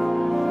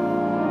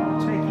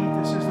 Take, eat,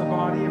 this is the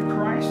body of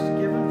Christ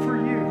given for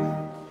you.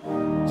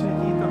 Take,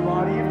 eat, the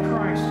body of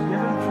Christ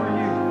given for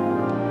you.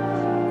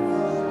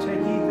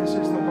 Take, eat, this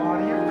is the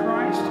body of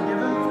Christ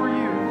given for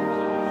you.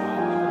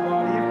 The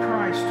body of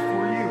Christ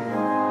for you.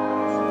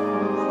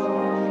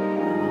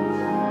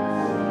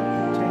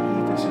 Take,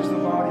 eat, this is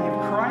the body of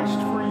Christ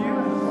for you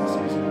and the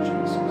blessings of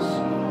Jesus.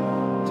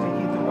 Take,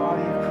 eat, the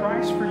body of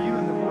Christ for you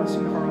and the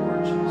blessing of our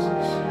Lord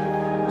Jesus.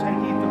 Take,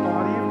 eat, the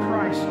body of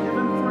Christ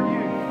given for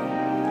you.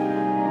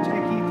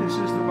 Take, eat, this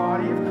is the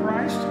body of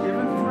Christ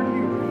given for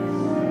you.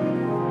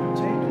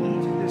 Take,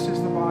 eat, this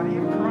is the body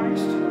of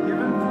Christ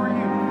given for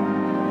you.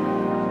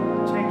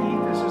 Take,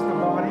 eat, this is the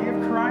body of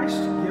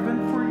Christ given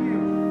for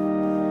you.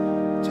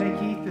 Take,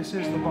 eat, this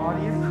is the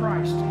body of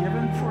Christ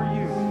given for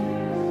you.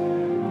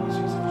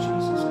 Blessings of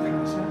Jesus,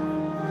 cousin.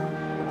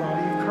 The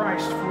body of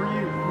Christ for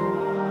you.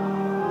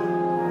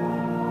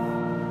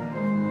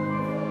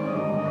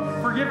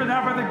 Forgiven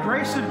now by the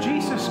grace of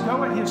Jesus,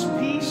 go in his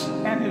peace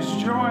and his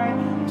joy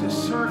to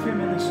serve him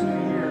in this new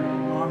year.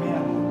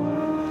 Amen.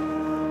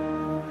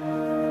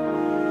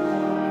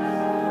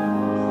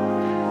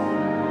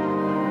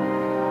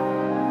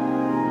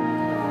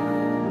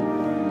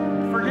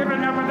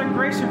 Forgiven now by the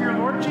grace of your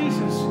Lord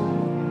Jesus,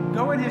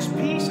 go in his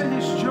peace and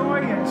his joy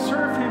and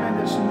serve him in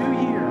this new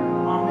year.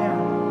 Amen.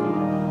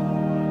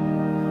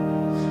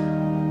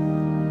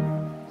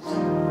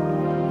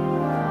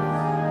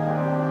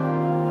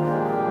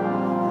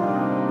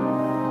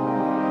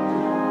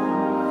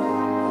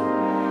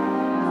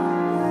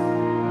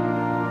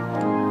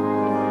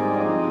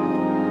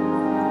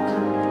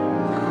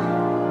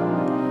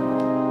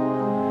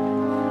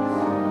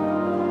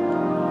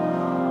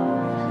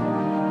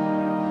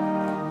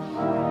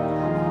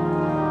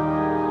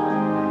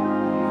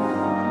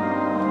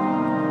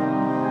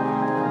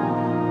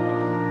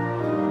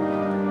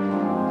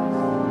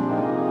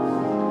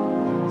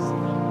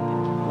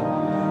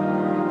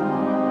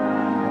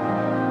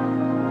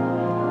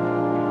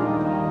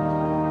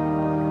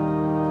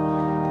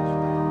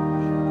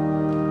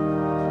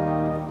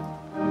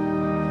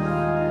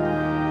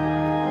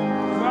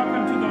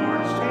 Welcome to the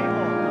Lord's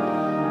table.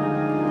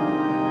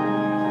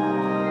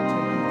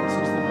 Take, eat, this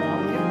is the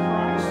body of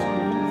Christ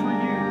given for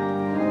you.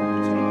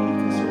 Take, eat,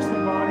 this is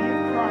the body of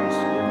Christ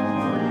given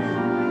for you.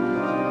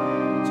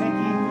 Take,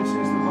 eat, this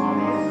is the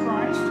body of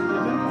Christ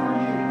given for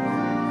you.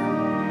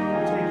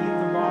 Take, eat,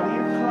 the body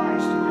of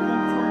Christ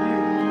given for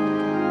you.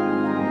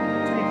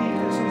 Take, eat,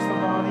 this is the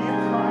body of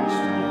Christ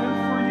given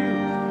for you.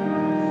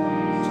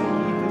 Take,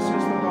 eat, this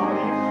is the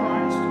body of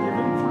Christ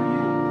given for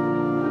you.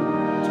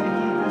 Take,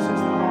 eat, this is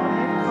the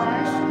body of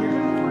Christ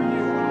given for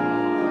you.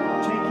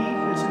 Take, eat,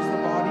 this is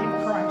the body of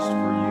Christ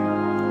for you.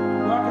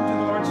 Welcome to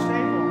the Lord's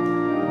table.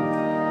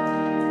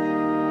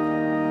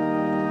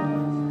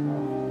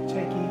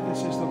 Take, eat,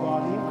 this is the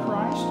body of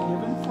Christ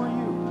given for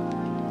you.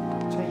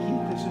 Take,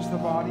 eat, this is the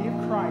body of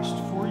Christ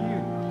for you.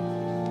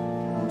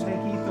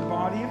 Take, eat, the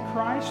body of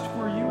Christ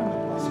for you and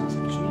the blessings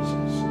of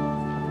Jesus.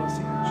 The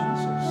blessing of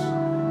Jesus.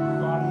 The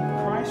body of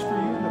Christ for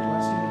you and the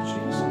blessing of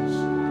Jesus.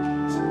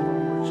 Blessing of our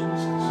Lord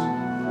Jesus.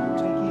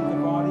 Take, eat,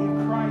 the body of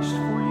Christ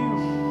for you.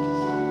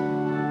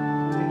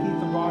 Take, eat,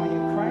 the body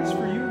of Christ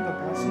for you and the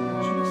blessing of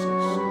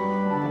Jesus.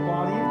 The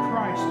body of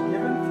Christ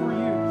given for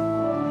you.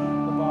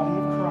 The body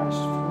of Christ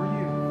for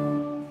you.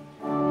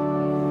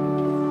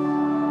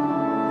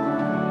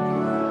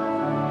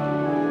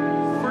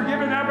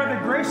 Forgiven now by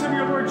the grace of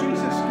your Lord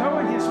Jesus, go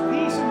in his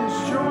peace and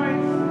his joy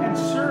and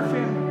serve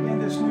him in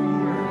this new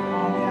year.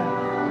 Amen.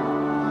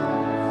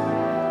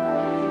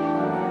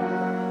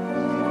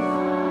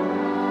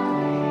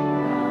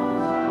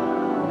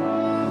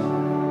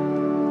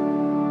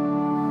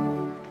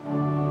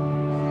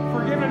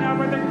 Forgiven now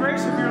by the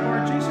grace of your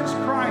Lord Jesus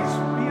Christ,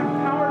 be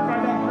empowered by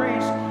that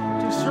grace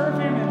to serve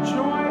him in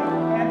joy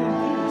and in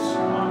peace.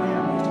 Amen.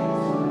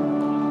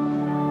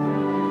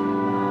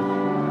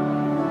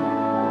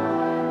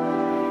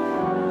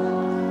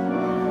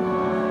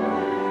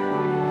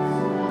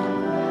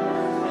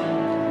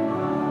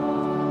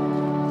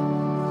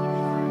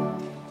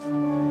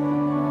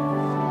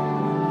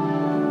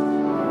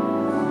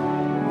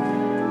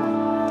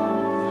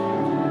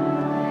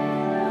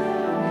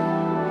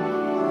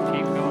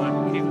 Keep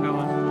going, keep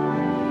going.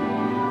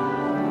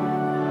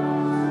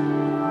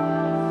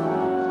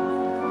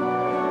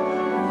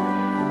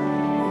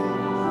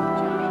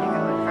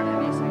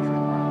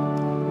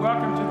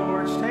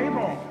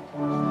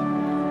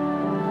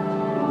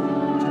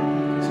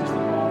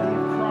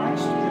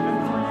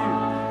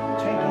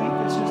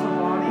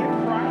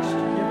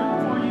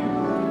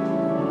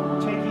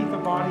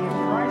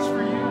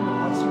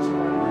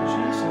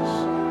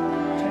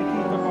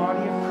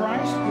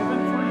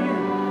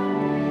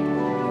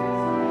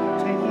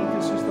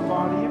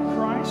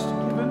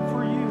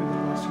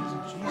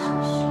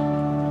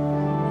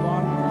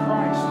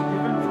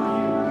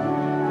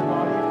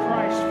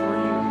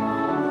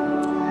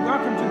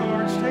 Welcome to the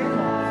Lord's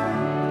table.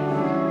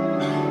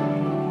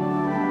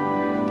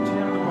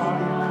 Tim, the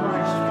body of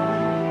Christ for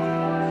you.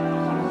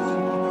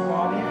 Take the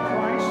body of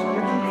Christ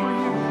given for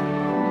you.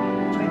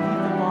 Take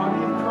the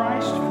body of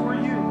Christ for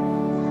you.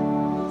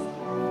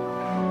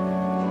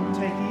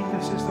 Take, eat,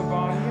 this is the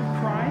body of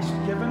Christ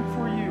given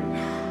for you.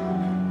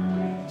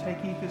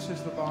 Take, eat, this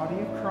is the body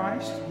of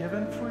Christ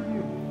given for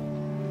you.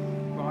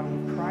 Body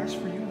of Christ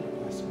for you, the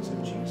blessings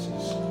of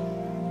Jesus.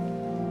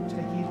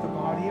 Take, eat the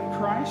body of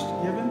Christ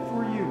given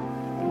for you.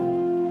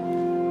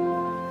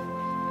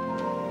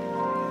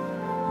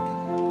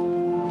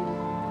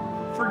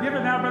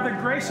 Forgiven now by the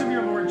grace of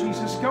your Lord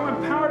Jesus. Go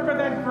empowered by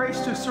that grace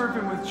to serve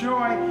him with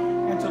joy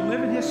and to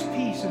live in his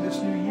peace in this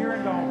new year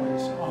and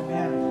always.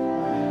 Amen.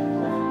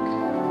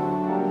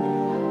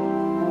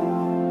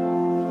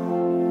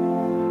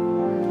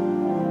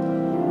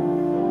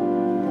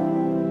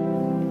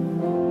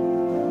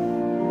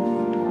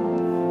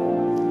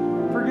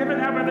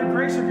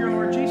 Of your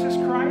Lord Jesus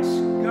Christ,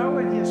 go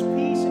in his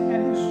peace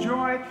and his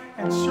joy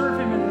and serve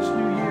him in this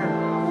new year.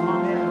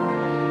 Amen.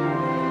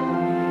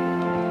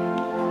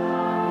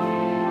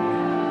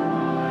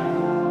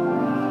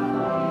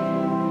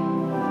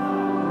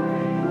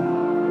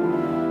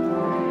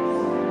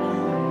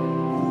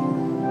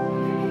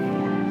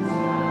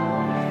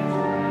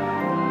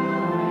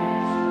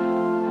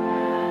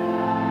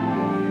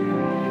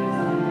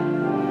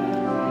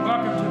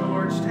 Welcome to the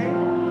Lord's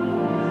table.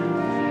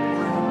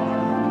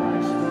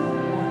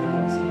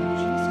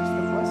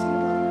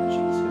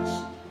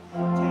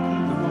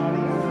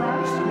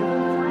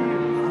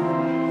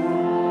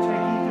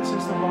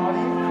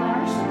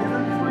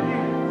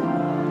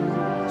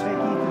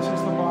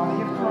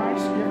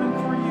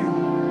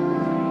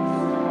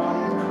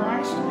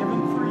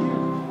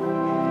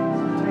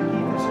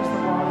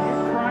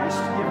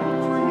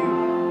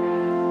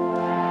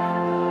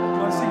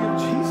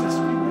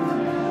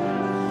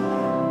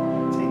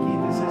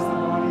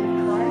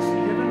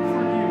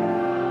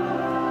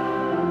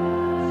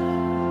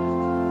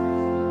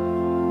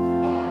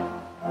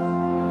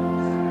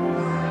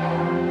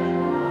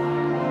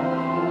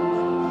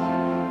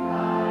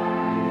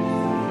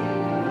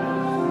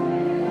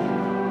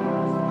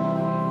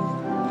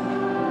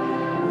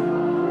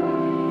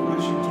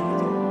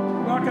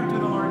 Welcome to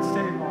the Lord's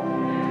table. The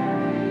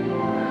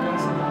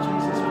blessing of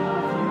Jesus be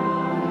with you.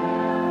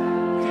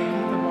 Take,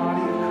 eat the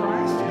body of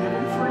Christ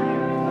given for you.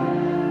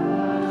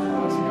 The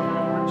blessing of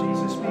our Lord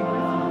Jesus be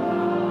with you.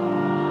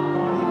 The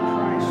body of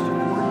Christ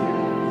for you.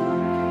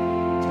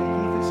 Take,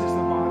 eat, this is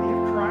the body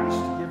of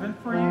Christ given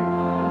for you.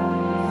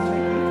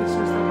 Take, eat, this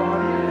is the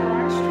body of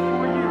Christ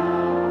for you.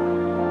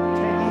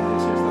 Take, eat,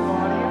 this is the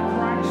body of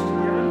Christ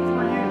given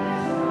for you.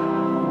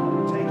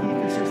 Take, eat,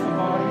 this is the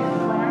body of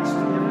Christ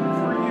given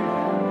for you.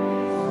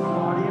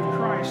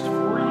 Christ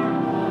for you.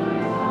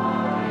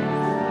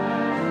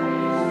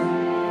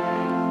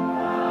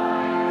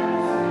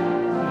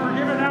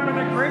 Forgiven now by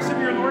the grace of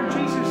your Lord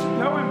Jesus.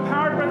 Go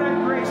empowered by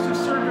that grace to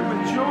serve him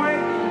with joy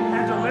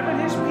and to live in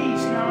his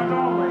peace now and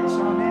always.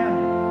 Amen.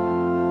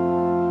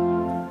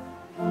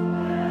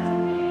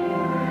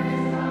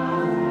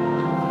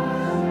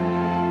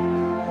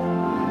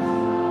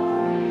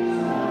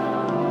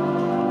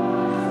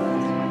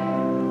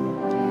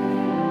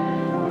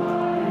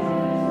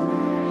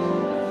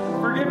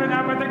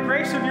 Now by the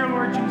grace of your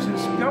Lord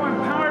Jesus, go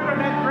empowered by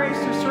that grace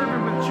to serve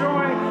him with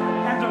joy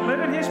and to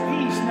live in his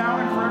peace now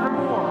and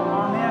forevermore.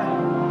 Amen.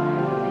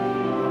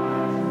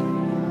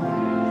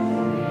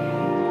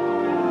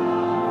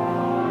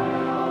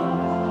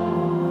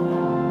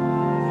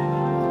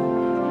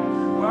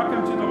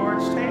 Welcome to the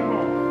Lord's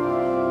table.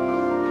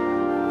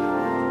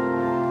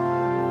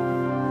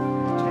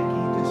 Take,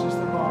 eat, this is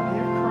the body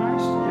of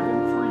Christ given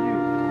for you.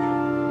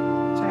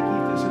 Take,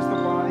 eat, this is the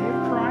body of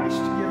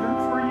Christ given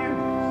for you.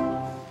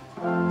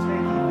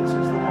 Take, eat, this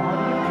is the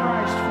body of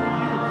Christ for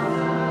you.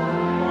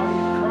 The body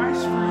of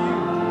Christ for you.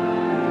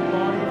 The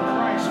body of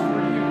Christ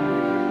for you.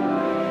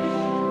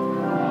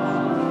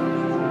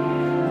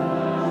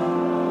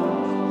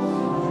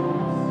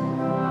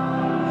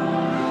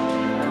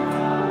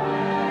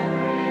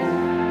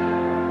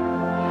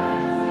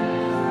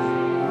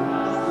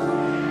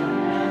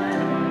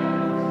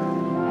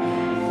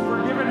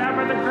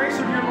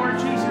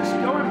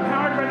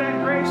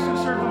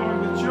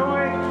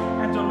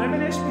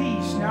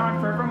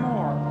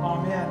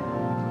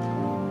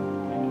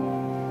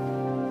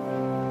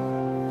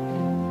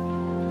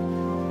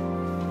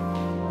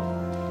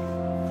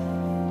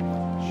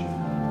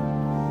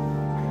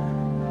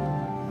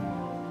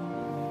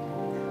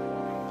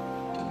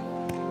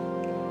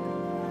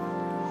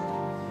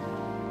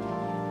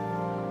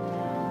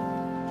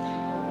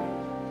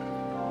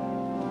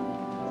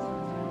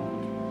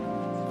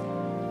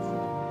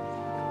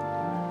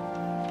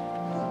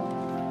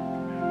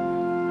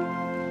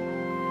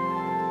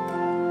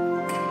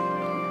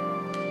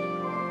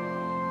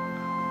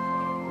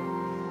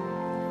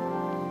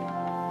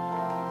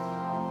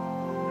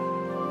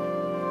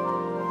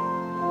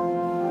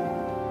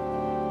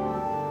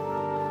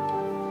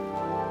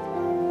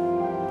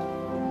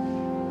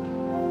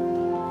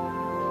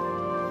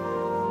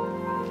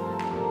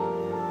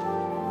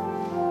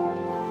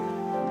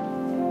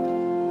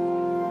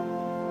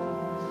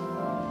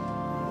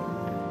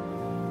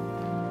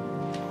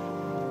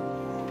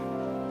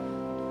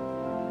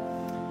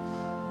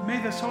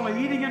 this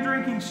holy eating and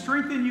drinking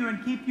strengthen you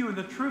and keep you in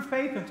the true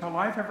faith until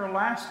life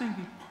everlasting.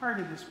 Depart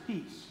in his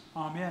peace.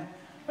 Amen.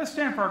 Let's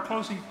stand for our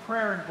closing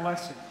prayer and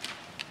blessing.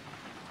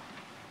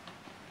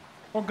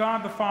 O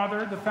God the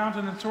Father, the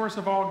fountain and source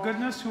of all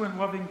goodness, who in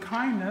loving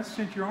kindness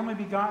sent your only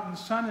begotten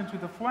Son into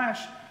the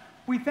flesh,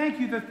 we thank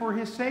you that for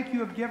his sake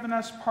you have given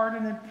us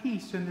pardon and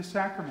peace in this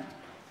sacrament.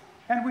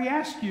 And we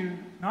ask you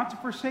not to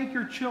forsake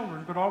your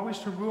children, but always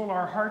to rule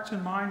our hearts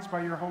and minds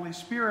by your Holy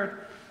Spirit,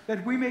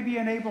 that we may be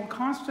enabled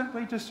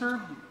constantly to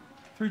serve you.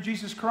 Through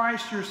Jesus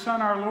Christ, your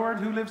Son, our Lord,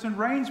 who lives and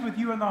reigns with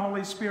you in the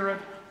Holy Spirit,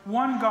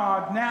 one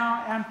God,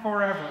 now and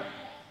forever.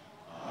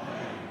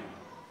 Amen.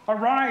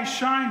 Arise,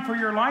 shine, for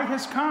your light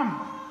has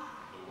come.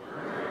 The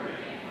Word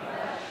became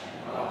flesh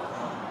and dwelt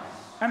among us.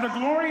 And the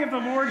glory of the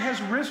Lord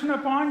has risen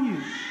upon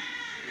you.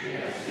 We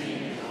have seen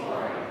his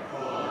glory,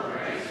 full of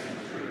grace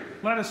and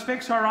truth. Let us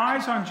fix our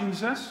eyes on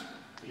Jesus,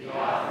 the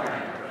author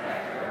and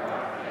perfecter of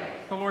our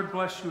faith. The Lord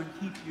bless you and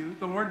keep you.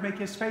 The Lord make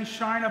his face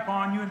shine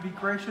upon you and be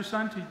gracious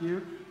unto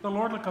you. The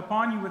Lord look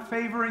upon you with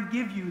favor and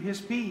give you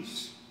his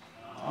peace.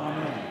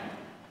 Amen.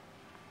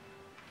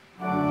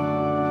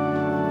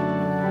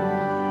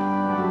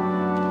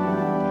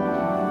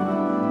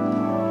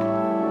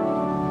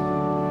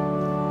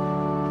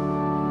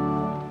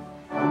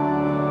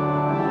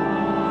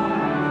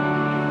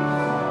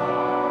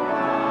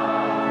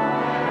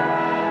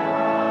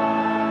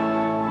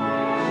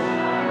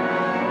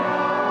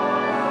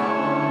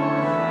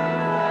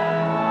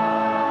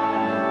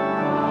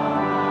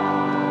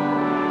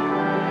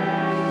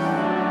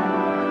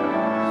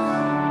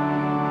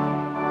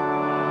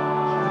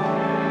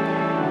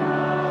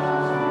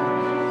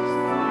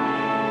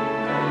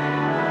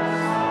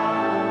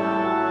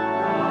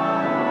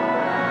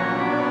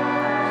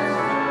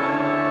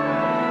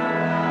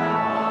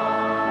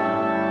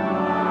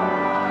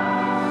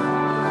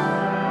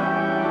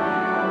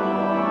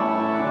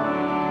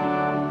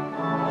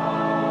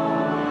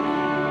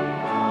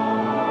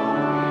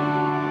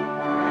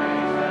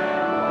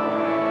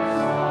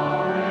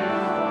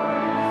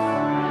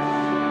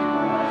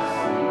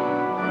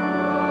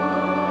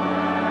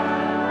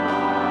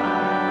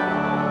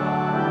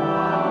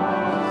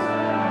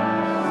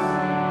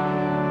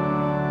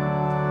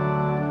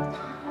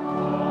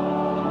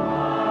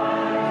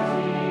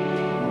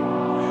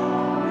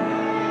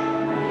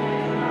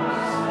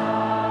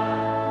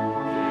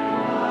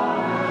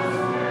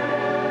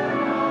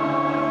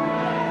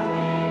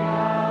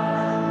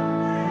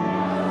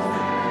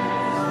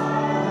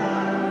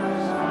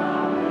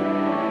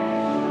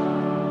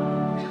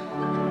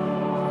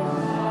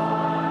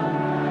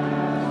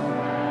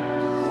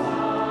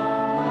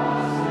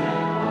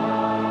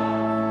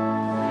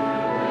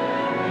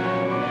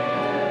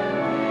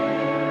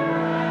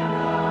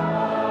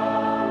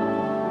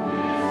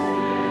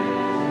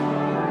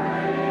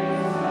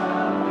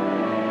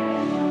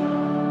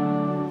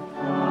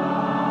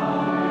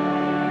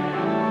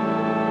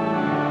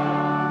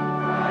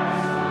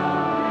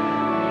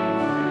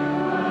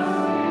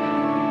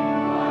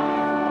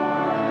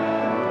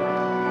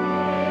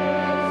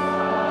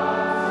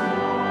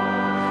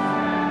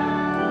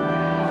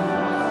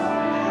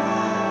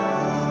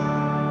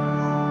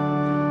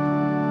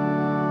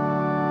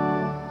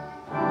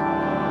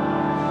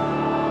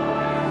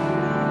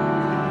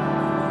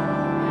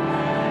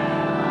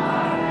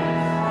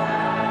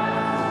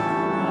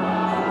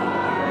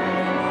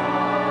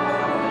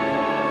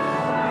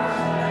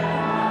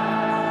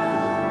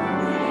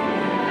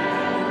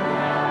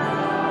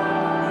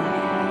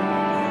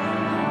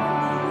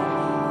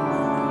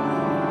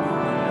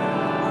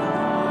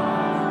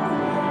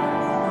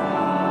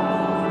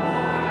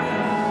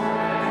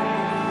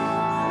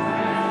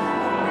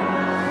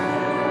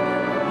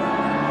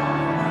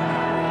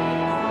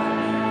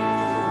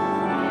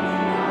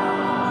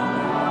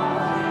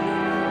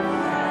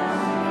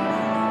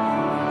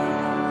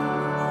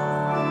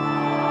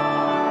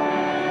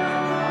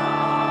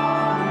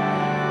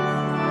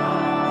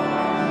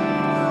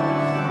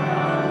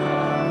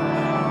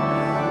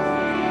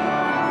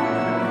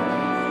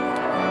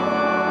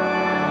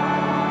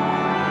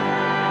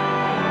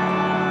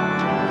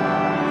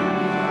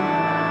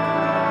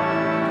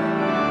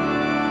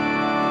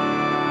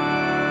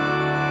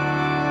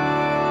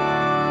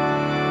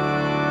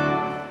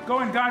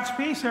 God's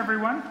peace,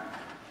 everyone.